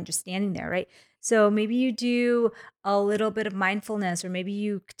outside and just standing there, right? So maybe you do a little bit of mindfulness, or maybe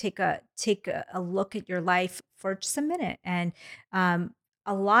you take a look at your life for just a minute. And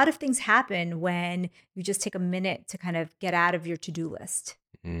a lot of things happen when you just take a minute to kind of get out of your to-do list.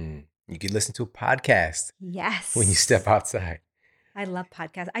 You could listen to a podcast. Yes. When you step outside. I love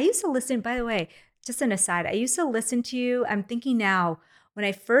podcasts. I used to listen, by the way, just an aside, I used to listen to you. I'm thinking now, when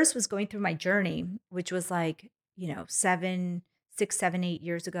I first was going through my journey, which was like, 6, 7, 8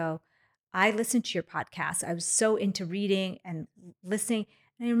 years ago, I listened to your podcast. I was so into reading and listening.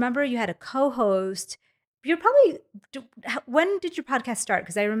 And I remember you had a co-host. When did your podcast start?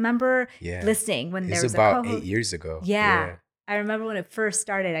 Because I remember listening when there was a co-host. It's about 8 years ago. Yeah. I remember when it first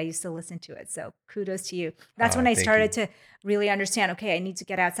started, I used to listen to it. So kudos to you. That's when I started to really understand, okay, I need to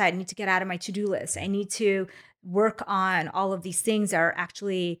get outside. I need to get out of my to-do list. I need to work on all of these things that are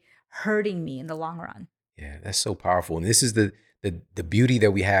actually hurting me in the long run. Yeah, that's so powerful. And this is the beauty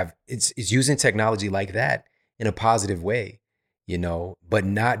that we have. It's using technology like that in a positive way, but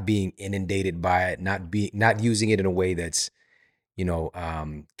not being inundated by it, not using it in a way that's, kind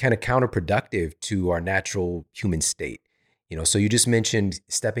of counterproductive to our natural human state. So you just mentioned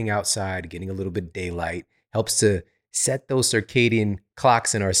stepping outside, getting a little bit of daylight helps to set those circadian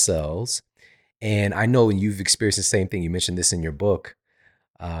clocks in our cells. And I know you've experienced the same thing. You mentioned this in your book.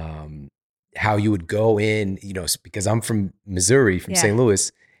 how you would go in, because I'm from Missouri, from St.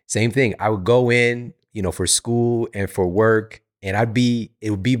 Louis, same thing. I would go in, for school and for work, and it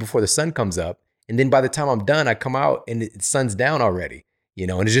would be before the sun comes up. And then by the time I'm done, I come out and the sun's down already, and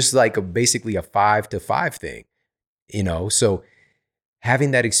it's just like basically a 5 to 5 thing, so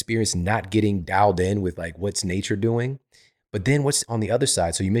having that experience, not getting dialed in with like what's nature doing, but then what's on the other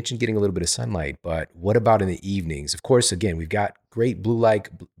side. So you mentioned getting a little bit of sunlight, but what about in the evenings? Of course, again, we've got great blue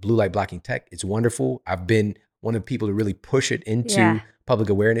light blocking tech. It's wonderful. I've been one of the people to really push it into public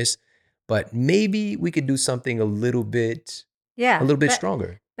awareness, but maybe we could do something a little bit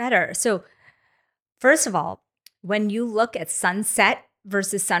stronger. Better. So first of all, when you look at sunset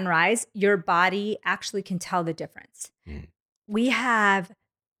versus sunrise, your body actually can tell the difference. We have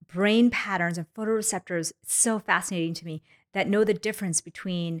brain patterns and photoreceptors, it's so fascinating to me, that know the difference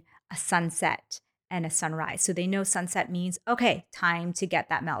between a sunset and a sunrise. So they know sunset means, okay, time to get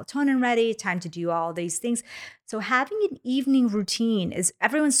that melatonin ready, time to do all these things. So having an evening routine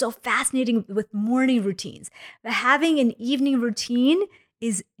everyone's so fascinating with morning routines, but having an evening routine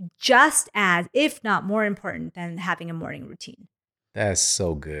is just as, if not more important than having a morning routine. That's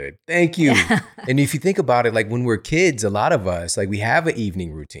so good. Thank you. And if you think about it, like when we're kids, a lot of us, like we have an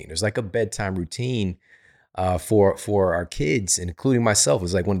evening routine. There's like a bedtime routine for our kids, and including myself. It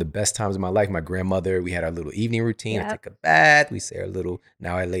was like one of the best times of my life. My grandmother, we had our little evening routine. I take a bath. We say our little,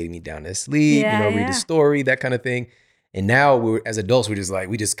 now I lay me down to sleep, read a story, that kind of thing. And now as adults, we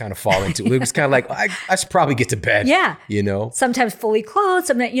just kind of fall into it. It was kind of like, I should probably get to bed. Yeah. Sometimes fully clothed.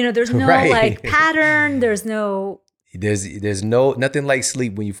 Sometimes, there's no like pattern. There's nothing like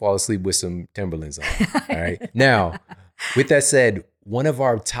sleep when you fall asleep with some Timberlands on. All right. Now, with that said, one of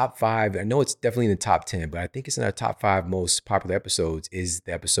our top 5, I know it's definitely in the top 10, but I think it's in our top 5 most popular episodes, is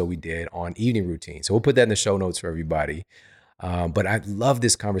the episode we did on evening routine. So we'll put that in the show notes for everybody. But I love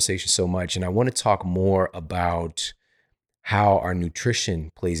this conversation so much. And I want to talk more about how our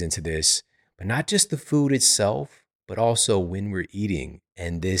nutrition plays into this, but not just the food itself, but also when we're eating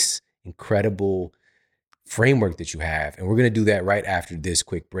and this incredible framework that you have. And we're going to do that right after this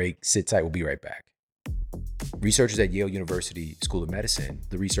quick break. Sit tight. We'll be right back. Researchers at Yale University School of Medicine,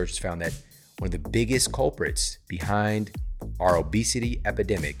 the researchers found that one of the biggest culprits behind our obesity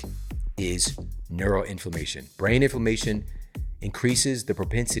epidemic is neuroinflammation. Brain inflammation increases the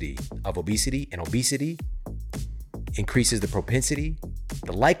propensity of obesity, and obesity increases the propensity,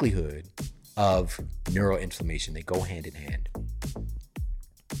 the likelihood of neuroinflammation. They go hand in hand.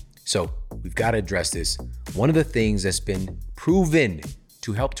 So we've got to address this. One of the things that's been proven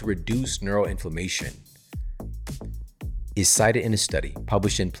to help to reduce neuroinflammation is cited in a study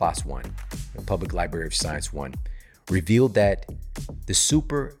published in PLOS One, the Public Library of Science 1, revealed that the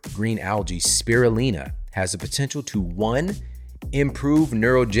super green algae spirulina has the potential to, 1, improve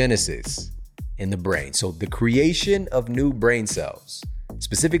neurogenesis in the brain. So the creation of new brain cells,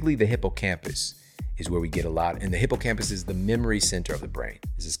 specifically the hippocampus, is where we get a lot. And the hippocampus is the memory center of the brain.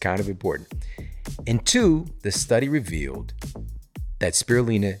 This is kind of important. And 2, the study revealed that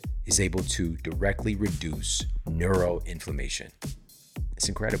spirulina is able to directly reduce neuroinflammation. It's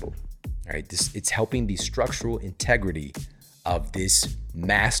incredible. All right, it's helping the structural integrity of this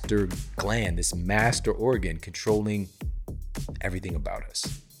master gland, this master organ controlling everything about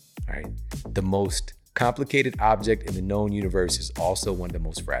us. All right, the most complicated object in the known universe is also one of the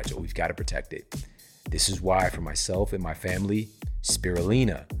most fragile. We've got to protect it. This is why, for myself and my family,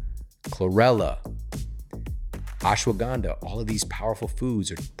 spirulina, chlorella, ashwagandha, all of these powerful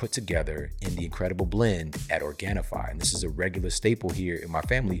foods are put together in the incredible blend at Organifi. And this is a regular staple here in my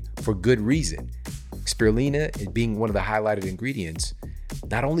family for good reason. Spirulina, being one of the highlighted ingredients,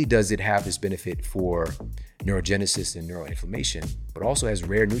 not only does it have this benefit for neurogenesis and neuroinflammation, but also has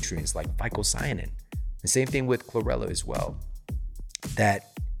rare nutrients like phycocyanin. The same thing with chlorella as well.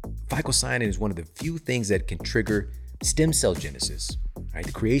 That phycocyanin is one of the few things that can trigger stem cell genesis, right?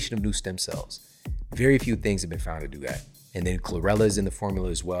 The creation of new stem cells. Very few things have been found to do that. And then chlorella is in the formula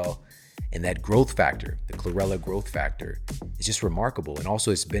as well. And that growth factor, the chlorella growth factor, is just remarkable. And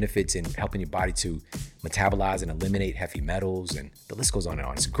also its benefits in helping your body to metabolize and eliminate heavy metals, and the list goes on and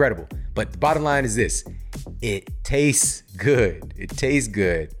on. It's incredible. But the bottom line is this: it tastes good. It tastes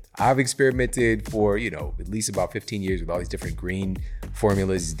good. I've experimented for, at least about 15 years with all these different green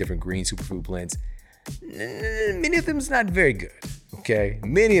formulas, these different green superfood blends. Many of them is not very good. Okay,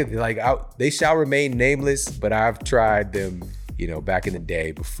 many of them, they shall remain nameless, but I've tried them, back in the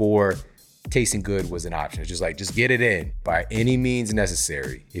day before tasting good was an option. It's just get it in by any means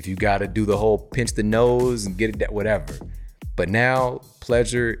necessary. If you got to do the whole pinch the nose and get it, whatever. But now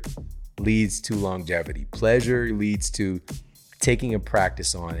pleasure leads to longevity. Pleasure leads to taking a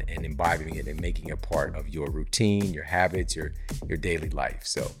practice on it and imbibing it and making it part of your routine, your habits, your daily life.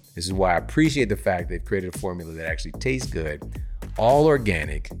 So this is why I appreciate the fact they've created a formula that actually tastes good, all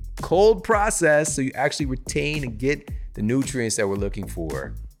organic, cold processed, so you actually retain and get the nutrients that we're looking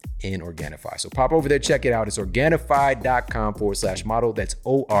for in Organifi. So pop over there, check it out. It's Organifi.com/model. That's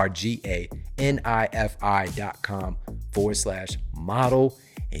ORGANIFI.com/model.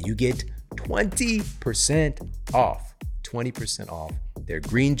 And you get 20% off. 20% off their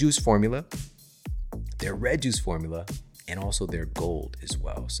green juice formula, their red juice formula, and also their gold as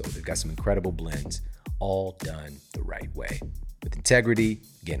well. So they've got some incredible blends, all done the right way. With integrity,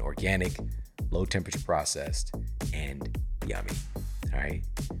 again, organic, low temperature processed, and yummy. All right.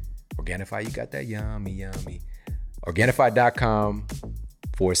 Organifi, you got that yummy.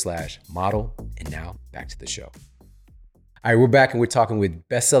 Organifi.com/model. And now back to the show. All right, we're back and we're talking with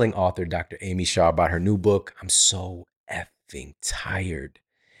best-selling author Dr. Amy Shah about her new book, I'm So Effing Tired.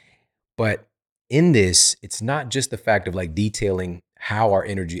 But in this, it's not just the fact of like detailing how our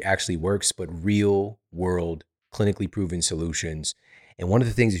energy actually works, but real world, clinically proven solutions. And one of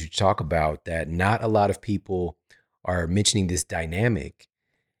the things that you talk about that not a lot of people are mentioning this dynamic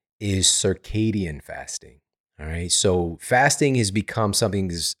is circadian fasting. All right. So fasting has become something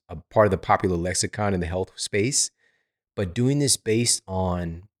that's a part of the popular lexicon in the health space, but doing this based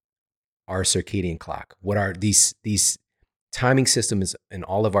on our circadian clock, what are these timing systems and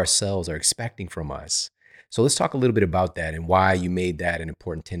all of our cells are expecting from us. So let's talk a little bit about that and why you made that an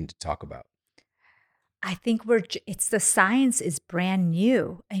important tenet to talk about. I think it's the science is brand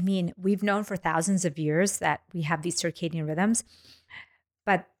new. I mean, we've known for thousands of years that we have these circadian rhythms,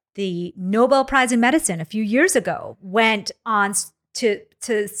 but the Nobel Prize in Medicine a few years ago went on to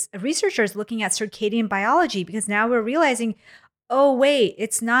researchers looking at circadian biology, because now we're realizing, oh, wait,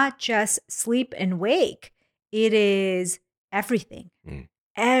 it's not just sleep and wake. It is everything.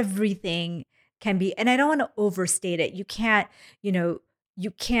 Everything can be, and I don't want to overstate it. You can't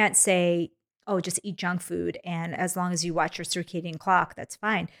say, oh, just eat junk food, and as long as you watch your circadian clock, that's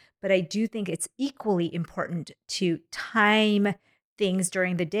fine. But I do think it's equally important to time things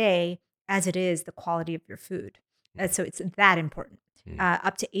during the day as it is the quality of your food. So it's that important.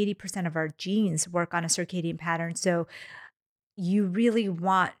 Up to 80% of our genes work on a circadian pattern. So you really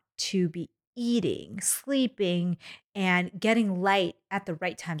want to be eating, sleeping, and getting light at the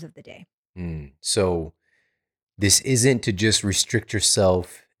right times of the day. So this isn't to just restrict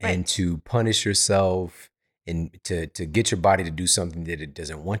yourself and to punish yourself and to get your body to do something that it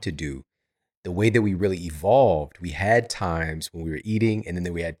doesn't want to do. The way that we really evolved, we had times when we were eating, and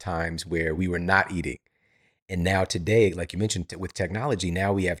then we had times where we were not eating. And now today, like you mentioned, with technology,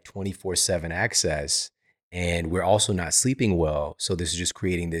 now we have 24/7 access, and we're also not sleeping well. So this is just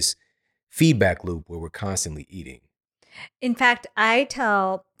creating this feedback loop where we're constantly eating. In fact,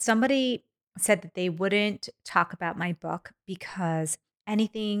 somebody said that they wouldn't talk about my book because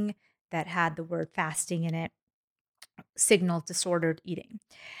anything that had the word fasting in it signaled disordered eating.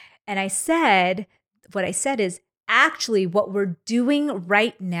 And what I said is, actually what we're doing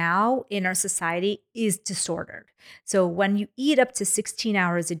right now in our society is disordered. So when you eat up to 16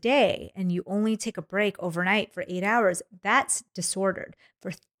 hours a day and you only take a break overnight for 8 hours, that's disordered.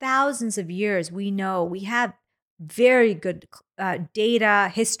 For thousands of years, we know we have very good data,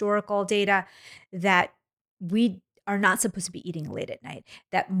 historical data, that we are not supposed to be eating late at night,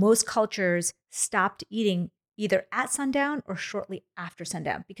 that most cultures stopped eating either at sundown or shortly after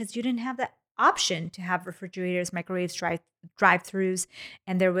sundown because you didn't have that option to have refrigerators, microwaves, drive-throughs,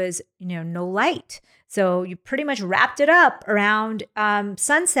 and there was no light. So you pretty much wrapped it up around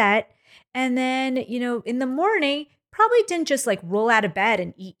sunset, and then in the morning probably didn't just like roll out of bed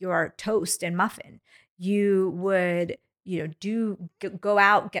and eat your toast and muffin. You would go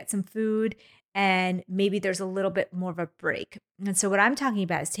out, get some food, and maybe there's a little bit more of a break. And so what I'm talking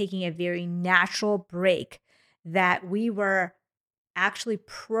about is taking a very natural break that we were actually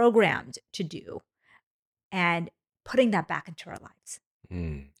programmed to do and putting that back into our lives.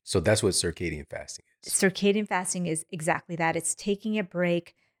 So that's what circadian fasting is. Circadian fasting is exactly that. It's taking a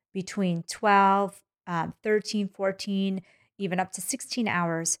break between 12, 13, 14, even up to 16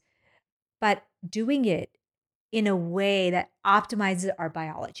 hours, but doing it in a way that optimizes our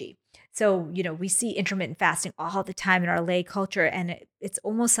biology. So, we see intermittent fasting all the time in our lay culture, and it's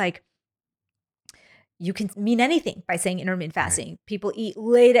almost like you can mean anything by saying intermittent fasting. Right. People eat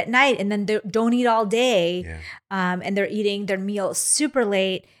late at night and then they don't eat all day. Yeah. And they're eating their meal super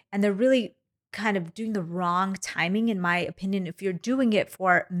late, and they're really kind of doing the wrong timing, in my opinion. If you're doing it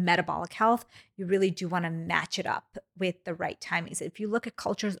for metabolic health, you really do want to match it up with the right timings. If you look at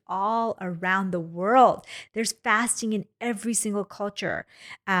cultures all around the world, there's fasting in every single culture.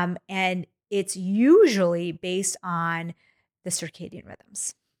 And it's usually based on the circadian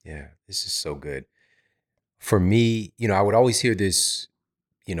rhythms. Yeah, this is so good. For me, I would always hear this,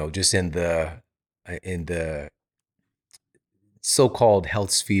 just in the so-called health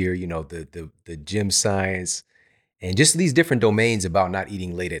sphere, the gym science and just these different domains about not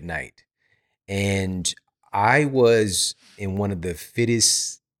eating late at night. And I was in one of the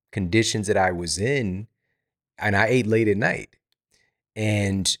fittest conditions that I was in, and I ate late at night.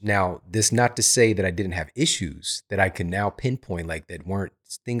 And now this not to say that I didn't have issues that I can now pinpoint, like that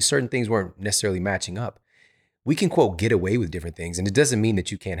certain things weren't necessarily matching up. We can, quote, get away with different things. And it doesn't mean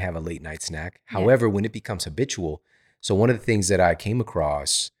that you can't have a late night snack. Yeah. However, when it becomes habitual, so one of the things that I came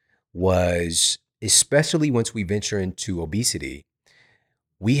across was, especially once we venture into obesity,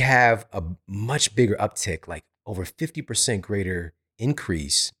 we have a much bigger uptick, like over 50% greater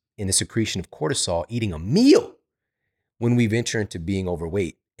increase in the secretion of cortisol eating a meal when we venture into being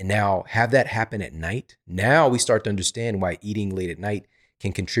overweight. And now have that happen at night. Now we start to understand why eating late at night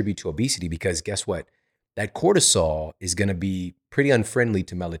can contribute to obesity, because guess what? That cortisol is going to be pretty unfriendly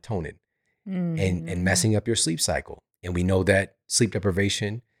to melatonin and messing up your sleep cycle. And we know that sleep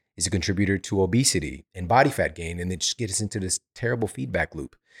deprivation is a contributor to obesity and body fat gain, and it just gets us into this terrible feedback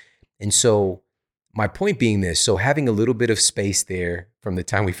loop. And so my point being this, so having a little bit of space there from the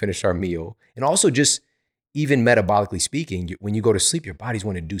time we finish our meal, and also just even metabolically speaking, when you go to sleep, your body's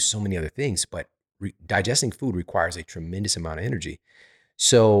want to do so many other things, but digesting food requires a tremendous amount of energy.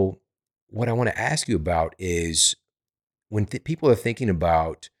 So what I want to ask you about is, when people are thinking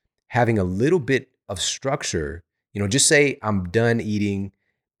about having a little bit of structure, just say I'm done eating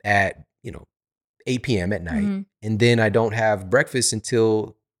at, 8 p.m. at night, and then I don't have breakfast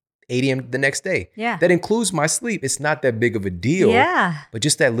until 8 a.m. the next day. Yeah. That includes my sleep. It's not that big of a deal. Yeah. But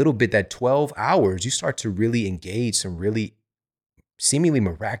just that little bit, that 12 hours, you start to really engage some really seemingly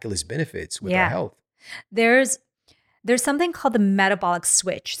miraculous benefits with our health. There's something called the metabolic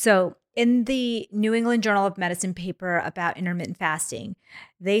switch. So in the New England Journal of Medicine paper about intermittent fasting,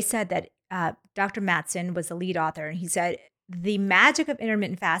 they said that Dr. Mattson was the lead author, and he said the magic of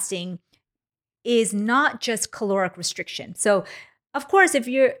intermittent fasting is not just caloric restriction. So, of course, if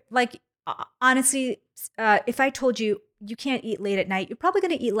you're like, honestly, if I told you you can't eat late at night, you're probably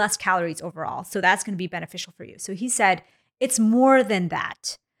going to eat less calories overall. So that's going to be beneficial for you. So he said it's more than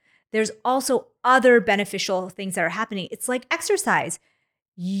that. There's also other beneficial things that are happening. It's like exercise.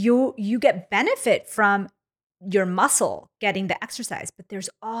 You get benefit from your muscle getting the exercise, but there's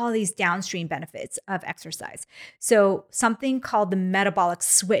all these downstream benefits of exercise. So something called the metabolic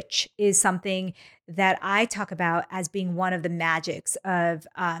switch is something that I talk about as being one of the magics of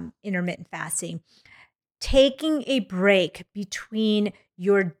intermittent fasting. Taking a break between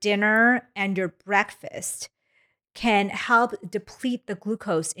your dinner and your breakfast can help deplete the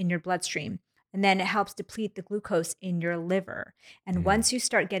glucose in your bloodstream. And then it helps deplete the glucose in your liver. And once you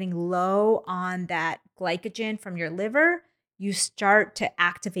start getting low on that glycogen from your liver, you start to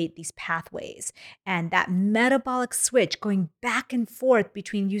activate these pathways. And that metabolic switch, going back and forth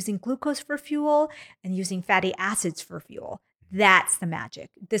between using glucose for fuel and using fatty acids for fuel, that's the magic.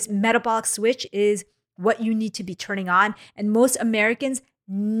 This metabolic switch is what you need to be turning on. And most Americans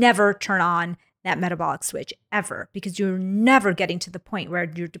never turn on that metabolic switch ever, because you're never getting to the point where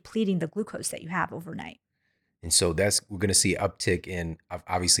you're depleting the glucose that you have overnight. And so we're going to see uptick in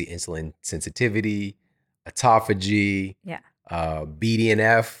obviously insulin sensitivity, autophagy,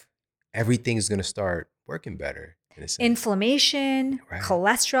 BDNF. Everything's going to start working better. Inflammation,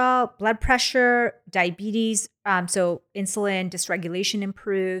 cholesterol, blood pressure, diabetes. So insulin dysregulation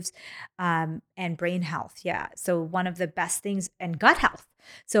improves, and brain health. Yeah. So one of the best things, and gut health.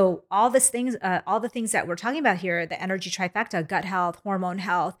 So all the things that we're talking about here, the energy trifecta, gut health, hormone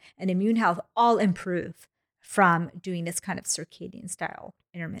health, and immune health, all improve from doing this kind of circadian style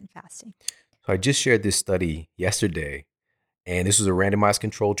intermittent fasting. So I just shared this study yesterday, and this was a randomized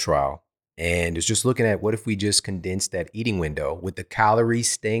controlled trial. And it's just looking at what if we just condense that eating window with the calories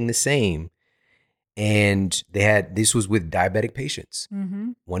staying the same. And this was with diabetic patients.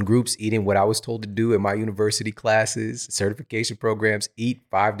 One group's eating what I was told to do in my university classes, certification programs, eat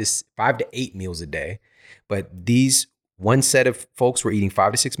 5 to 8 meals a day. But one set of folks were eating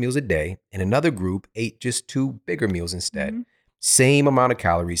 5 to 6 meals a day, and another group ate just 2 bigger meals instead. Same amount of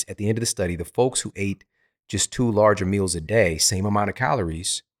calories. At the end of the study, the folks who ate just 2 larger meals a day, same amount of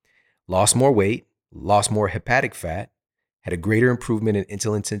calories, lost more weight, lost more hepatic fat, had a greater improvement in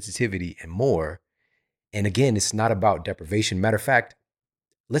insulin sensitivity and more. And again, it's not about deprivation. Matter of fact,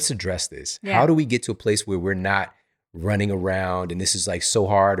 let's address this. Yeah. How do we get to a place where we're not running around and this is like so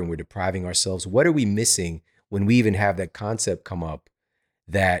hard and we're depriving ourselves? What are we missing when we even have that concept come up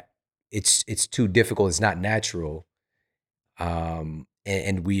that it's too difficult, it's not natural,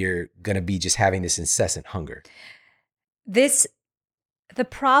 and we're going to be just having this incessant hunger? The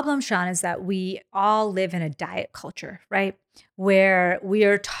problem, Sean, is that we all live in a diet culture, right? Where we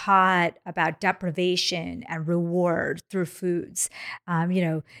are taught about deprivation and reward through foods.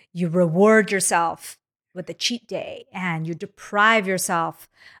 You reward yourself with a cheat day and you deprive yourself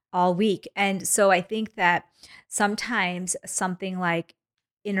all week. And so I think that sometimes something like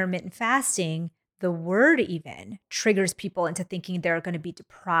intermittent fasting, the word even triggers people into thinking they're going to be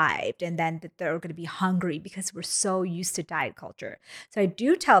deprived and then that they're going to be hungry because we're so used to diet culture. So I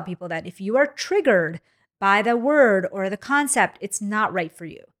do tell people that if you are triggered by the word or the concept, it's not right for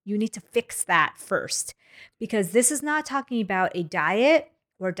you. You need to fix that first, because this is not talking about a diet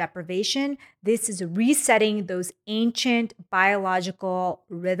or deprivation. This is resetting those ancient biological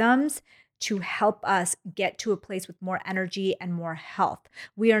rhythms to help us get to a place with more energy and more health.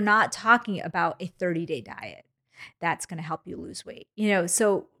 We are not talking about a 30-day diet that's going to help you lose weight.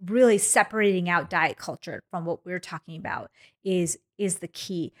 So really separating out diet culture from what we're talking about is the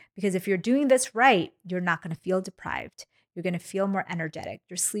key, because if you're doing this right, you're not going to feel deprived. You're going to feel more energetic.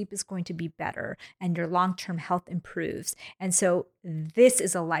 Your sleep is going to be better and your long-term health improves. And so this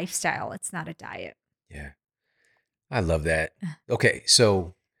is a lifestyle. It's not a diet. Yeah. I love that. Okay.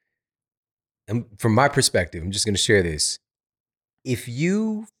 So from my perspective, I'm just going to share this. If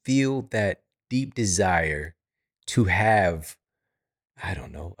you feel that deep desire to have, I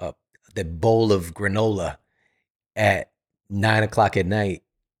don't know, the bowl of granola at 9:00 at night,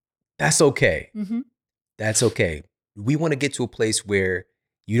 that's okay. Mm-hmm. That's okay. We want to get to a place where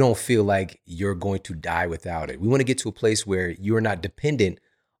you don't feel like you're going to die without it. We want to get to a place where you're not dependent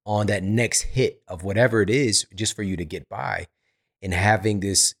on that next hit of whatever it is just for you to get by, and having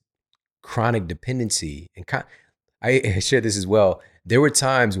this chronic dependency. And I share this as well. There were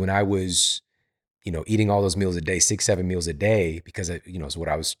times when I was, eating all those meals a day, 6-7 meals a day, because it's what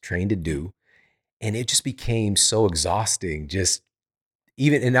I was trained to do. And it just became so exhausting.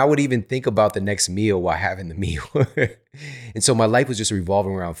 And I would even think about the next meal while having the meal. And so my life was just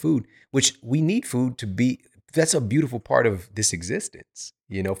revolving around food, which we need food to be, that's a beautiful part of this existence,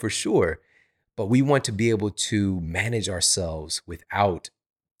 for sure. But we want to be able to manage ourselves without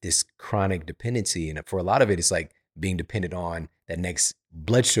this chronic dependency. And for a lot of it, it's like being dependent on that next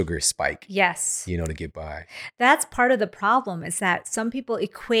blood sugar spike. Yes. To get by. That's part of the problem, is that some people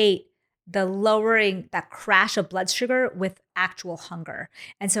equate the lowering, that crash of blood sugar with actual hunger.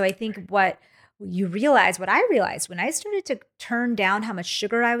 And so I think what I realized when I started to turn down how much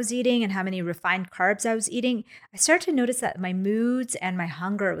sugar I was eating and how many refined carbs I was eating, I started to notice that my moods and my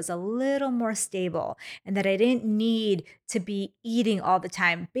hunger was a little more stable, and that I didn't need to be eating all the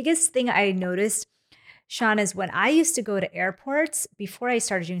time. Biggest thing I noticed, Sean, is when I used to go to airports before I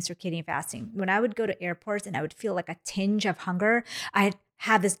started doing circadian fasting, when I would go to airports and I would feel like a tinge of hunger, I'd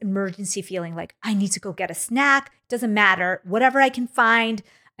have this emergency feeling like I need to go get a snack. Doesn't matter, whatever I can find,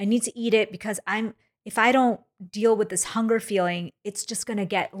 I need to eat it, because if I don't deal with this hunger feeling, it's just going to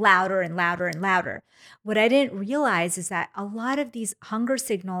get louder and louder and louder. What I didn't realize is that a lot of these hunger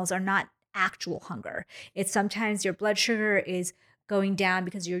signals are not actual hunger. It's sometimes your blood sugar is going down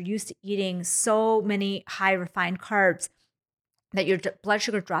because you're used to eating so many high refined carbs that your blood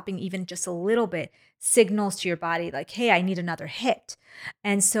sugar dropping even just a little bit signals to your body like, hey, I need another hit.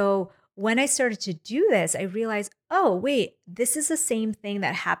 And so when I started to do this, I realized, oh, wait, this is the same thing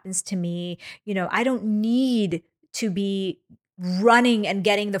that happens to me. I don't need to be running and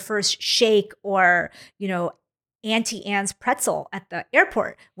getting the first shake or, Auntie Anne's pretzel at the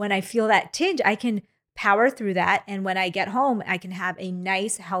airport. When I feel that tinge, I can power through that. And when I get home, I can have a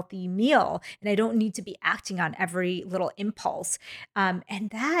nice, healthy meal, and I don't need to be acting on every little impulse. And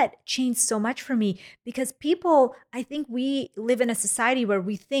that changed so much for me, because I think we live in a society where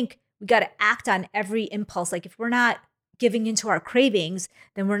we think we got to act on every impulse. Like if we're not giving into our cravings,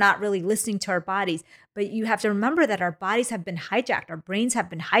 then we're not really listening to our bodies. But you have to remember that our bodies have been hijacked. Our brains have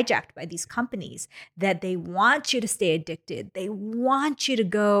been hijacked by these companies, that they want you to stay addicted. They want you to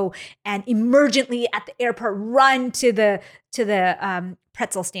go and emergently at the airport run to the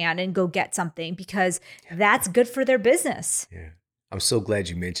pretzel stand and go get something, because that's good for their business. Yeah. I'm so glad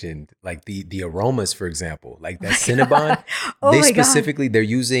you mentioned like the aromas, for example, like that Cinnabon. They specifically, they're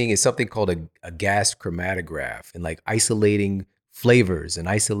using is something called a gas chromatograph, and like isolating flavors and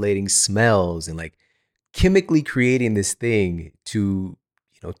isolating smells and like chemically creating this thing to,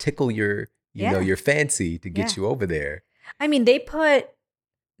 tickle your, your fancy to get you over there. I mean, they put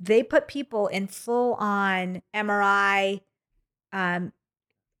people in full on MRI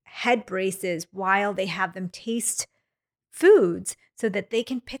head braces while they have them taste foods so that they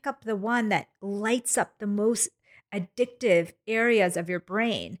can pick up the one that lights up the most addictive areas of your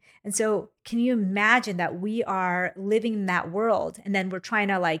brain. And so can you imagine that we are living in that world and then we're trying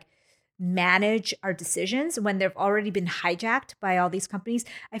to like manage our decisions when they've already been hijacked by all these companies?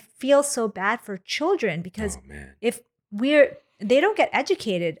 I feel so bad for children because if they don't get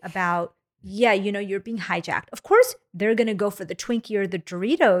educated about, you're being hijacked. Of course, they're going to go for the Twinkie or the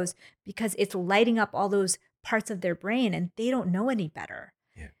Doritos because it's lighting up all those parts of their brain and they don't know any better.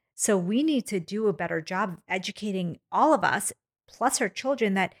 Yeah. So we need to do a better job of educating all of us, plus our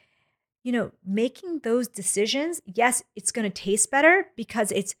children, that, making those decisions, yes, it's going to taste better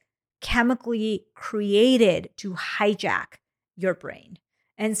because it's chemically created to hijack your brain.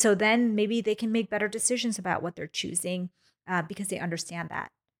 And so then maybe they can make better decisions about what they're choosing because they understand that.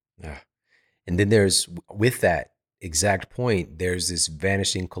 Yeah. And then there's, with that exact point, there's this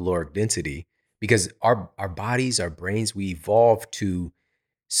vanishing caloric density because our bodies, our brains, we evolve to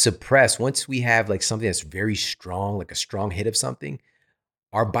suppress. Once we have like something that's very strong, like a strong hit of something,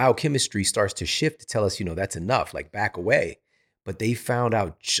 our biochemistry starts to shift to tell us, that's enough, like back away. But they found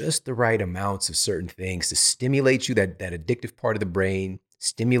out just the right amounts of certain things to stimulate you, that addictive part of the brain,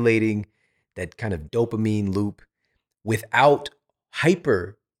 stimulating that kind of dopamine loop without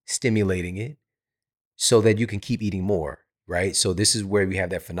hyper stimulating it so that you can keep eating more, right? So this is where we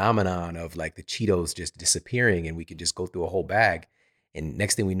have that phenomenon of like the Cheetos just disappearing and we could just go through a whole bag. And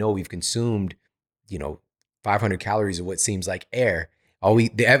next thing we know, we've consumed, 500 calories of what seems like air.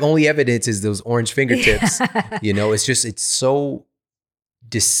 The only evidence is those orange fingertips. It's so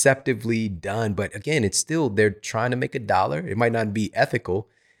deceptively done. But again, it's still, they're trying to make $1. It might not be ethical,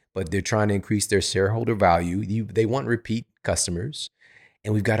 but they're trying to increase their shareholder value. They want repeat customers,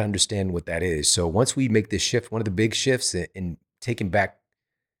 and we've got to understand what that is. So once we make this shift, one of the big shifts in taking back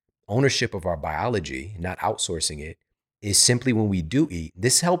ownership of our biology, not outsourcing it, is simply when we do eat.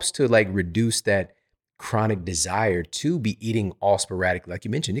 This helps to like reduce that chronic desire to be eating all sporadically. Like you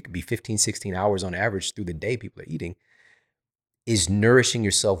mentioned, it could be 15, 16 hours on average through the day people are eating, is nourishing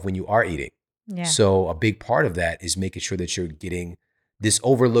yourself when you are eating. Yeah. So a big part of that is making sure that you're getting this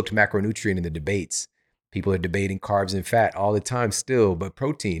overlooked macronutrient in the debates. People are debating carbs and fat all the time still, but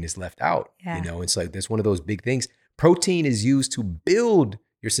protein is left out. It's like, that's one of those big things. Protein is used to build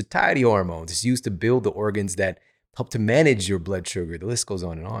your satiety hormones. It's used to build the organs that help to manage your blood sugar. The list goes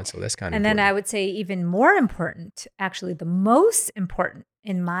on and on. So that's kind of important. Then I would say even more important, actually the most important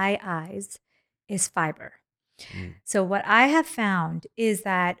in my eyes, is fiber. So what I have found is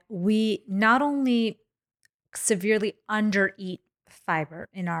that we not only severely undereat fiber.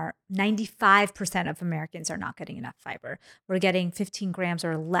 In our 95% of Americans are not getting enough fiber. We're getting 15 grams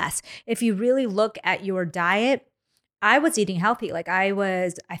or less. If you really look at your diet, I was eating healthy. Like I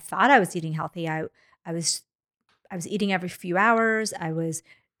thought I was eating healthy. I was eating every few hours. I was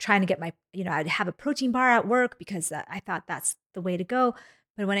trying to get my, I'd have a protein bar at work because I thought that's the way to go.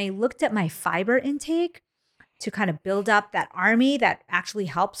 But when I looked at my fiber intake to kind of build up that army that actually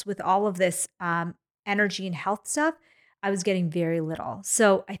helps with all of this energy and health stuff, I was getting very little.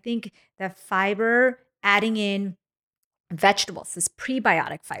 So I think that fiber, adding in vegetables, this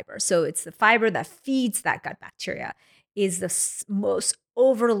prebiotic fiber, so it's the fiber that feeds that gut bacteria, is the most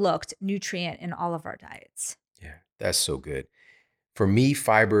overlooked nutrient in all of our diets. Yeah, that's so good. For me,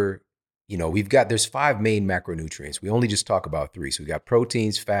 fiber, there's 5 main macronutrients. We only just talk about 3. So we got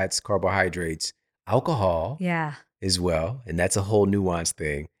proteins, fats, carbohydrates, alcohol as well. And that's a whole nuanced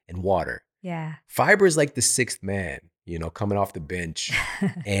thing, and water. Yeah. Fiber is like the 6th man, coming off the bench.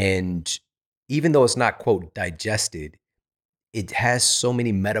 And even though it's not, quote, digested, it has so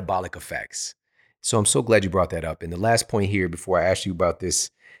many metabolic effects. So I'm so glad you brought that up. And the last point here, before I ask you about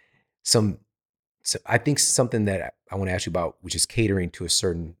this, I think something that I want to ask you about, which is catering to a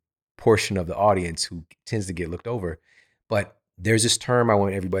certain portion of the audience who tends to get looked over. But there's this term I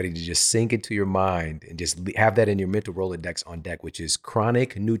want everybody to just sink into your mind and just have that in your mental Rolodex on deck, which is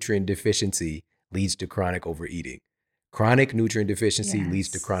chronic nutrient deficiency leads to chronic overeating. Chronic nutrient deficiency leads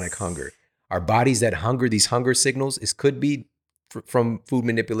to chronic hunger. Our bodies that hunger, these hunger signals, could be from food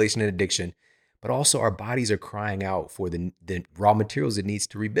manipulation and addiction, but also our bodies are crying out for the raw materials it needs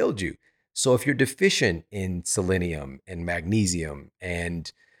to rebuild you. So if you're deficient in selenium and magnesium and,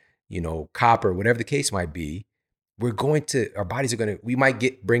 copper, whatever the case might be, our bodies are going to, we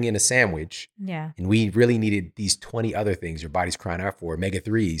might bring in a sandwich. Yeah. And we really needed these 20 other things your body's crying out for,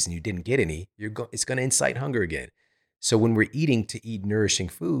 omega-3s, and you didn't get any. It's going to incite hunger again. So when we're eating to eat nourishing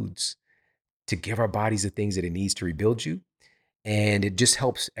foods, to give our bodies the things that it needs to rebuild you, and it just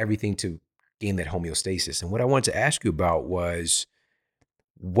helps everything to gain that homeostasis. And what I wanted to ask you about was,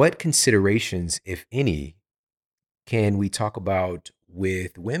 what considerations, if any, can we talk about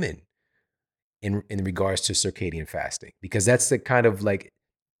with women in regards to circadian fasting? Because that's the kind of like,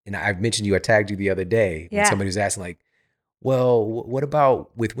 and I've mentioned I tagged you the other day when somebody was asking like, well, what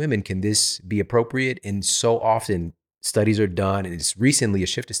about with women? Can this be appropriate? And so often studies are done, and it's recently a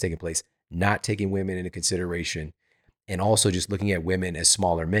shift has taken place, not taking women into consideration, and also just looking at women as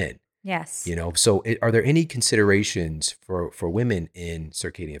smaller men. Yes. So are there any considerations for women in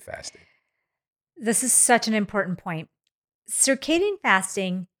circadian fasting? This is such an important point. Circadian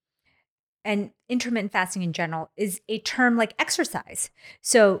fasting and intermittent fasting in general is a term like exercise.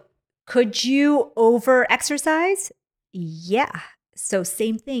 So could you over exercise? Yeah. So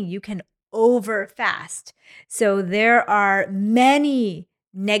same thing, you can over fast. So there are many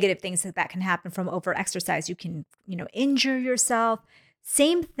negative things that can happen from over exercise. You can, injure yourself.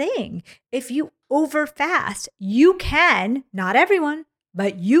 Same thing. If you over fast, you can, not everyone,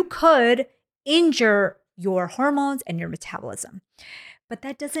 but you could injure your hormones and your metabolism. But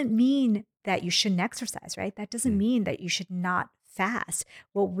that doesn't mean that you shouldn't exercise, right? That doesn't mean that you should not fast.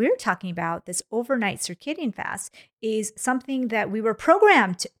 What we're talking about, this overnight circadian fast, is something that we were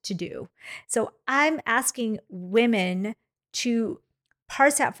programmed to do. So I'm asking women to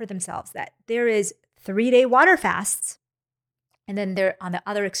parse out for themselves that there is 3-day water fasts, and then there on the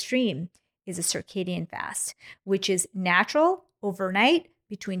other extreme is a circadian fast, which is natural overnight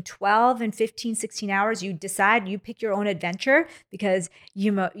between 12 and 15, 16 hours. You decide, you pick your own adventure, because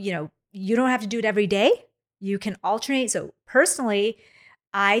you don't have to do it every day. You can alternate. So personally,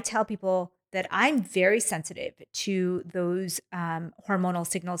 I tell people that I'm very sensitive to those hormonal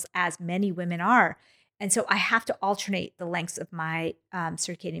signals, as many women are. And so I have to alternate the lengths of my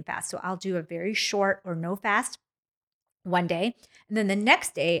circadian fast. So I'll do a very short or no fast one day. And then the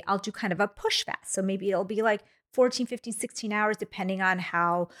next day, I'll do kind of a push fast. So maybe it'll be like 14, 15, 16 hours, depending on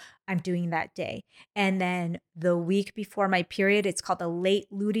how I'm doing that day. And then the week before my period, it's called the late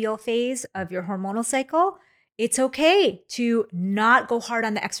luteal phase of your hormonal cycle. It's okay to not go hard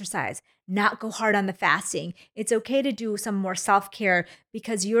on the exercise, not go hard on the fasting. It's okay to do some more self-care,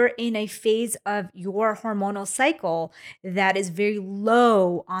 because you're in a phase of your hormonal cycle that is very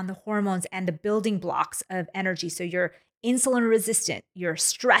low on the hormones and the building blocks of energy. So you're insulin resistant, you're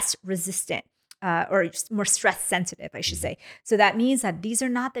stress resistant, or more stress sensitive, I should say. So that means that these are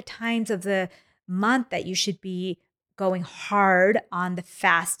not the times of the month that you should be going hard on the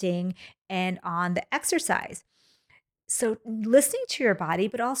fasting and on the exercise. So listening to your body,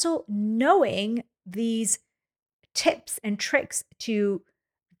 but also knowing these tips and tricks to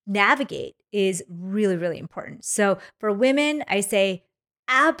navigate is really, really important. So for women, I say,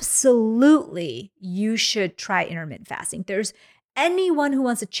 absolutely, you should try intermittent fasting. There's anyone who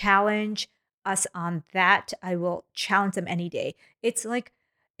wants to challenge us on that, I will challenge them any day. It's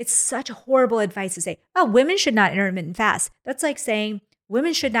such horrible advice to say, oh, women should not intermittent fast. That's like saying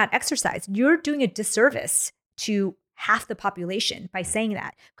women should not exercise. You're doing a disservice to half the population by saying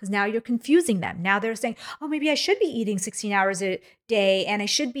that, because now you're confusing them. Now they're saying, oh, maybe I should be eating 16 hours a day and I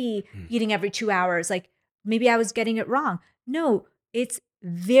should be eating every 2 hours. Like maybe I was getting it wrong. No, it's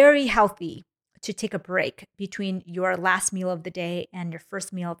very healthy to take a break between your last meal of the day and your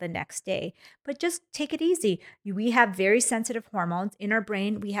first meal of the next day. But just take it easy. We have very sensitive hormones in our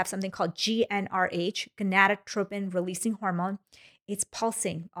brain. We have something called GnRH, gonadotropin releasing hormone. It's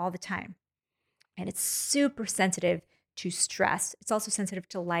pulsing all the time. And it's super sensitive to stress. It's also sensitive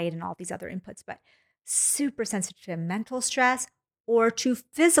to light and all these other inputs, but super sensitive to mental stress or to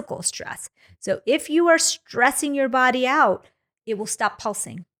physical stress. So if you are stressing your body out, it will stop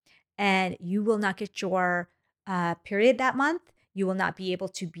pulsing and you will not get your period that month. You will not be able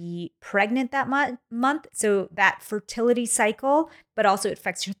to be pregnant that month. So that fertility cycle, but also it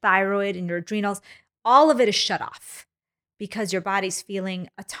affects your thyroid and your adrenals. All of it is shut off because your body's feeling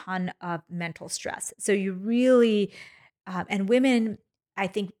a ton of mental stress. So you really, and women, I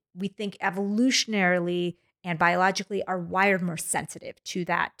think we think evolutionarily and biologically are wired more sensitive to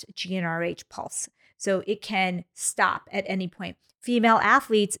that GnRH pulse. So it can stop at any point. Female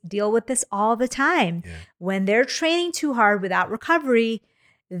athletes deal with this all the time. Yeah. When they're training too hard without recovery,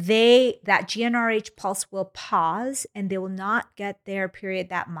 that GnRH pulse will pause and they will not get their period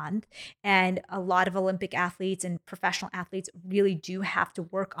that month. And a lot of Olympic athletes and professional athletes really do have to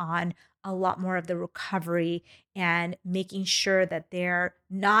work on a lot more of the recovery and making sure that they're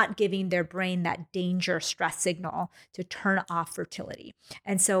not giving their brain that danger stress signal to turn off fertility.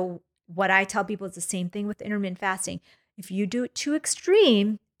 And so what I tell people is the same thing with intermittent fasting. If you do it too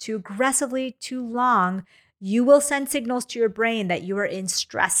extreme, too aggressively, too long, you will send signals to your brain that you are in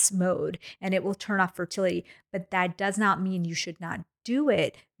stress mode and it will turn off fertility. But that does not mean you should not do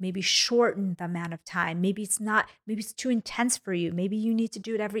it. Maybe shorten the amount of time. Maybe it's too intense for you. Maybe you need to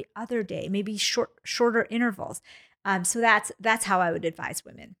do it every other day, maybe shorter intervals. So that's how I would advise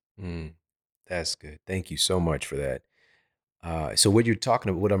women. That's good. Thank you so much for that. So what you're talking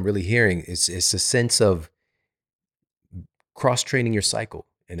about, what I'm really hearing is a sense of cross-training your cycle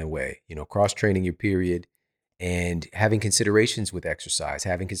in a way, cross-training your period and having considerations with exercise,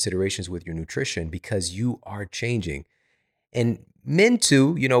 having considerations with your nutrition because you are changing. And men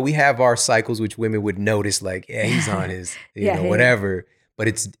too, we have our cycles, which women would notice like, yeah, he's on his, whatever, but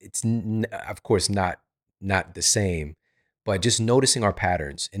it's of course not the same, but just noticing our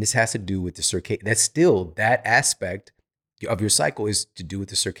patterns. And this has to do with the circadian, that's still that aspect of your cycle is to do with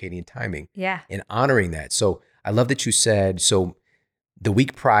the circadian timing and honoring that. So I love that you said, so the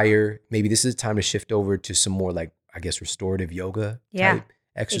week prior, maybe this is the time to shift over to some more like, I guess, restorative yoga type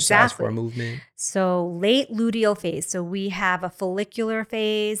exercise for a movement. So late luteal phase. So we have a follicular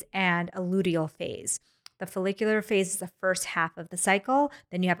phase and a luteal phase. The follicular phase is the first half of the cycle.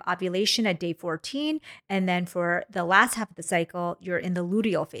 Then you have ovulation at day 14. And then for the last half of the cycle, you're in the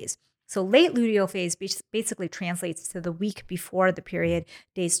luteal phase. So late luteal phase basically translates to the week before the period,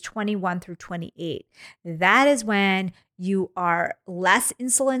 days 21 through 28. That is when you are less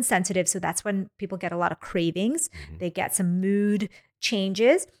insulin sensitive. So that's when people get a lot of cravings. They get some mood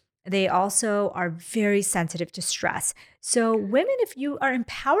changes. They also are very sensitive to stress. So women, if you are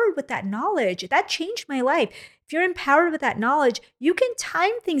empowered with that knowledge, that changed my life. If you're empowered with that knowledge, you can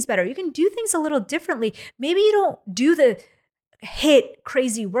time things better. You can do things a little differently. Maybe you don't do the hit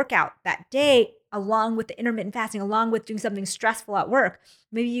crazy workout that day along with the intermittent fasting, along with doing something stressful at work.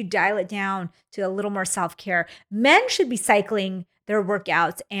 Maybe you dial it down to a little more self-care. Men should be cycling their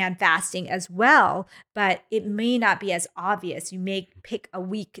workouts and fasting as well, but it may not be as obvious. You may pick a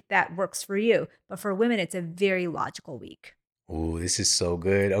week that works for you, but for women, it's a very logical week. Oh, this is so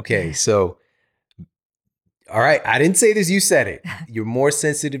good. Okay, so, all right, I didn't say this, you said it. You're more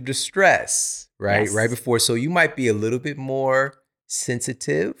sensitive to stress, right? Yes. Right before, so you might be a little bit more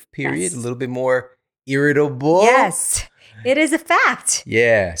sensitive, period, Yes. a little bit more irritable. Yes. It is a fact.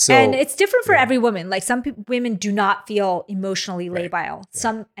 Yeah. So, and it's different for every woman. Like some women do not feel emotionally labile.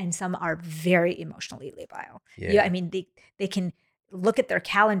 Some are very emotionally labile. Yeah. I mean, they can look at their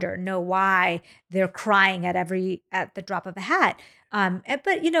calendar, know why they're crying at the drop of a hat.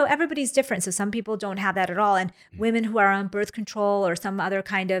 But everybody's different. So some people don't have that at all. And women who are on birth control or some other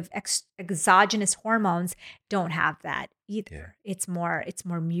kind of exogenous hormones don't have that either. Yeah. It's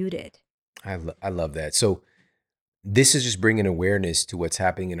more muted. I love that. So this is just bringing awareness to what's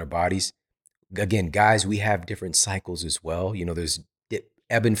happening in our bodies. Again, guys, we have different cycles as well. There's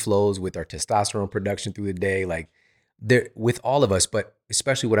ebb and flows with our testosterone production through the day, like there with all of us. But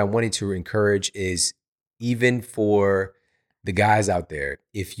especially what I wanted to encourage is even for the guys out there,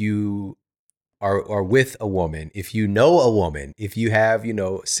 if you are with a woman, if you know a woman, if you have,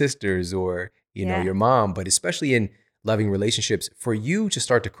 sisters or, your mom, but especially in loving relationships, for you to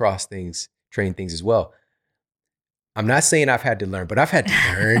start to train things as well. I'm not saying I've had to learn, but I've had to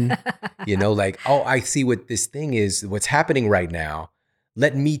learn, like, oh, I see what this thing is, what's happening right now.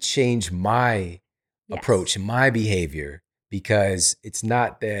 Let me change my approach, my behavior, because it's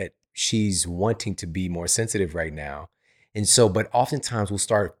not that she's wanting to be more sensitive right now. And so, but oftentimes we'll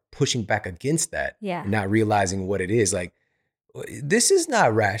start pushing back against that and not realizing what it is. Like, this is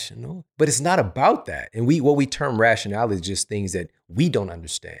not rational, but it's not about that. And what we term rationality is just things that we don't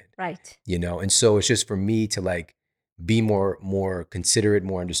understand. Right. And so it's just for me to like, be more considerate,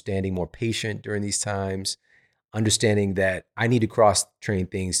 more understanding, more patient during these times, understanding that I need to cross-train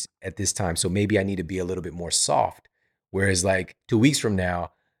things at this time. So maybe I need to be a little bit more soft. Whereas like 2 weeks from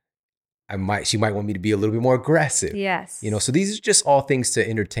now, she might want me to be a little bit more aggressive. Yes. So these are just all things to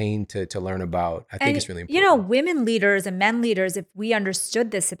entertain, to learn about. I think it's really important. Women leaders and men leaders, if we understood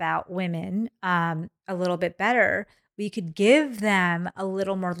this about women a little bit better, we could give them a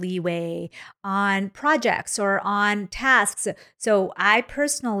little more leeway on projects or on tasks. So I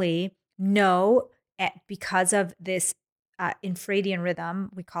personally know, because of this infradian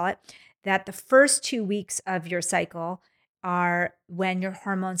rhythm, we call it, that the first 2 weeks of your cycle, are when your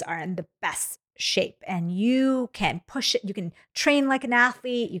hormones are in the best shape, and you can push it. You can train like an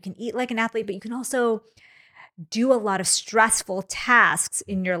athlete, you can eat like an athlete, but you can also do a lot of stressful tasks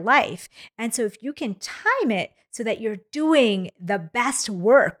in your life. And so if you can time it so that you're doing the best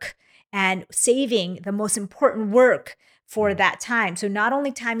work and saving the most important work for that time. So not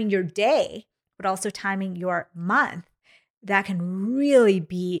only timing your day, but also timing your month, that can really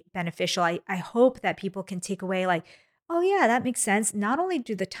be beneficial. I hope that people can take away like, oh yeah, that makes sense. Not only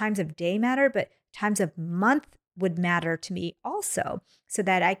do the times of day matter, but times of month would matter to me also, so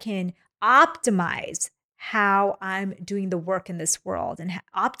that I can optimize how I'm doing the work in this world and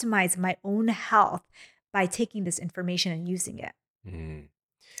optimize my own health by taking this information and using it.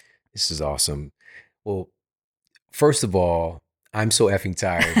 This is awesome. Well, first of all, I'm so effing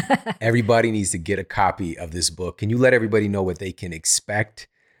tired. Everybody needs to get a copy of this book. Can you let everybody know what they can expect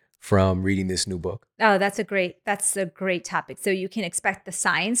from reading this new book? Oh, that's a great topic. So you can expect the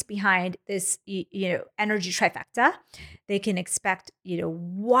science behind this, energy trifecta. They can expect,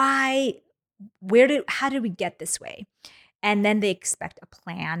 how did we get this way? And then they expect a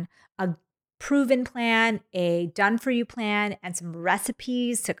plan, a proven plan, a done for you plan, and some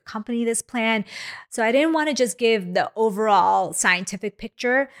recipes to accompany this plan. So I didn't want to just give the overall scientific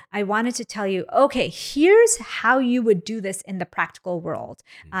picture. I wanted to tell you, okay, here's how you would do this in the practical world.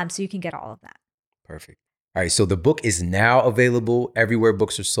 So you can get all of that. Perfect. All right. So the book is now available everywhere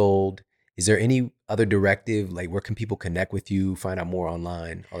books are sold. Is there any other directive? Like, where can people connect with you, find out more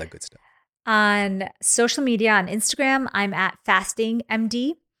online, all that good stuff? On social media, on Instagram, I'm at Fasting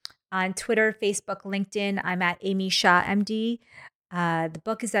MD. On Twitter, Facebook, LinkedIn, I'm at Amy Shah MD. The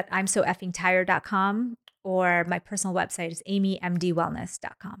book is at I'mSoEffingTired.com, or my personal website is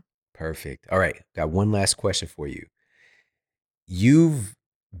amymdwellness.com. Perfect. All right. Got one last question for you. You've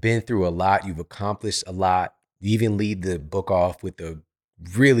been through a lot. You've accomplished a lot. You even lead the book off with a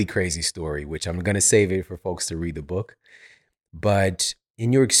really crazy story, which I'm going to save it for folks to read the book. But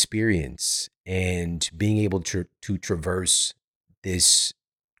in your experience and being able to traverse this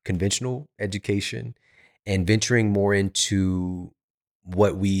conventional education and venturing more into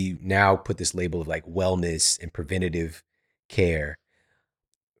what we now put this label of like wellness and preventative care,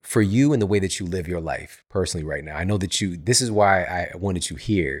 for you and the way that you live your life personally right now, I know that this is why I wanted you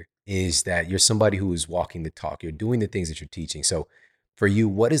here, is that you're somebody who is walking the talk. You're doing the things that you're teaching. So for you,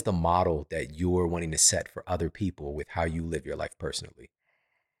 what is the model that you're wanting to set for other people with how you live your life personally?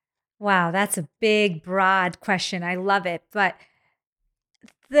 Wow, that's a big, broad question. I love it. But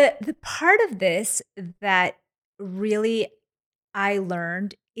the part of this that really I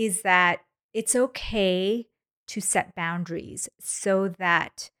learned is that it's okay to set boundaries so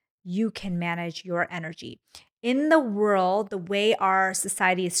that you can manage your energy. In the world, the way our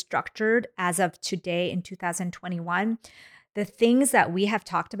society is structured as of today in 2021, the things that we have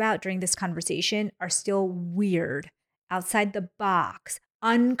talked about during this conversation are still weird, outside the box,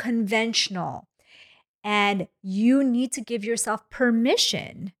 unconventional. And you need to give yourself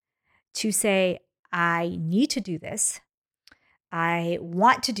permission to say, I need to do this. I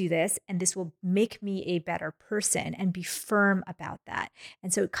want to do this, and this will make me a better person, and be firm about that.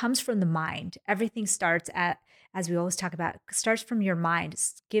 And so it comes from the mind. Everything starts as we always talk about, starts from your mind.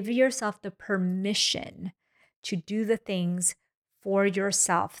 Give yourself the permission to do the things for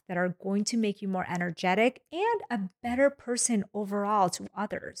yourself that are going to make you more energetic and a better person overall to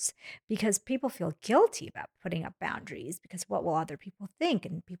others, because people feel guilty about putting up boundaries because what will other people think?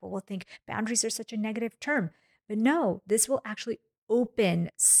 And people will think boundaries are such a negative term. But no, this will actually open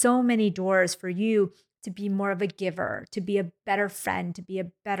so many doors for you to be more of a giver, to be a better friend, to be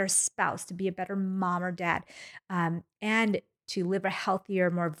a better spouse, to be a better mom or dad, and to live a healthier,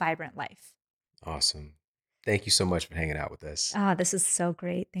 more vibrant life. Awesome. Thank you so much for hanging out with us. This is so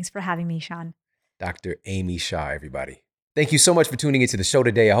great. Thanks for having me, Sean. Dr. Amy Shah, everybody. Thank you so much for tuning into the show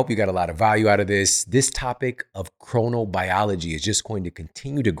today. I hope you got a lot of value out of this. This topic of chronobiology is just going to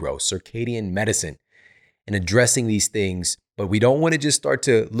continue to grow, circadian medicine, and addressing these things. But we don't want to just start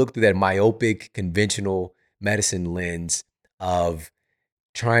to look through that myopic, conventional medicine lens of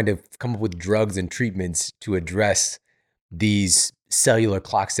trying to come up with drugs and treatments to address these cellular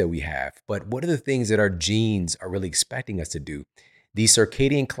clocks that we have. But what are the things that our genes are really expecting us to do? These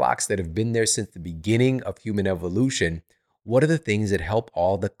circadian clocks that have been there since the beginning of human evolution, what are the things that help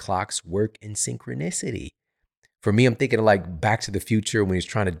all the clocks work in synchronicity? For me, I'm thinking of like Back to the Future when he's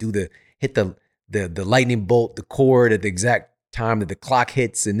trying to hit the lightning bolt, the cord at the exact time that the clock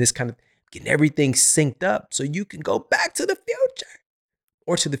hits, and this kind of getting everything synced up so you can go back to the future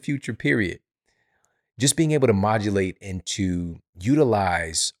or to the future period. just being able to modulate and to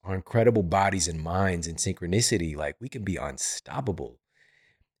utilize our incredible bodies and minds and synchronicity, like we can be unstoppable.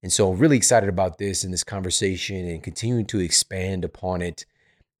 And so I'm really excited about this and this conversation and continuing to expand upon it.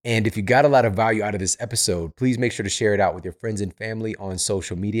 And if you got a lot of value out of this episode, please make sure to share it out with your friends and family on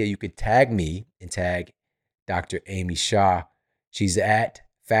social media. You could tag me and tag Dr. Amy Shah. She's at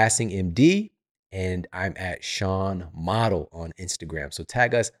FastingMD and I'm at Sean Model on Instagram. So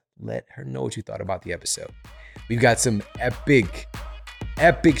tag us, let her know what you thought about the episode. We've got some epic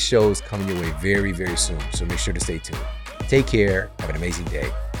shows coming your way very, very soon. So make sure to stay tuned. Take care, have an amazing day,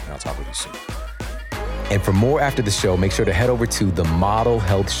 and I'll talk with you soon. And for more after the show, make sure to head over to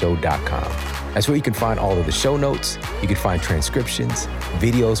themodelhealthshow.com. That's where you can find all of the show notes. You can find transcriptions,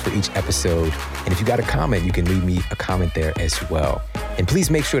 videos for each episode. And if you got a comment, you can leave me a comment there as well. And please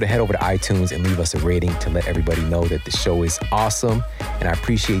make sure to head over to iTunes and leave us a rating to let everybody know that the show is awesome. And I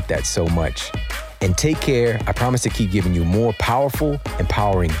appreciate that so much. And take care. I promise to keep giving you more powerful,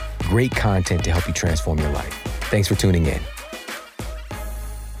 empowering, great content to help you transform your life. Thanks for tuning in.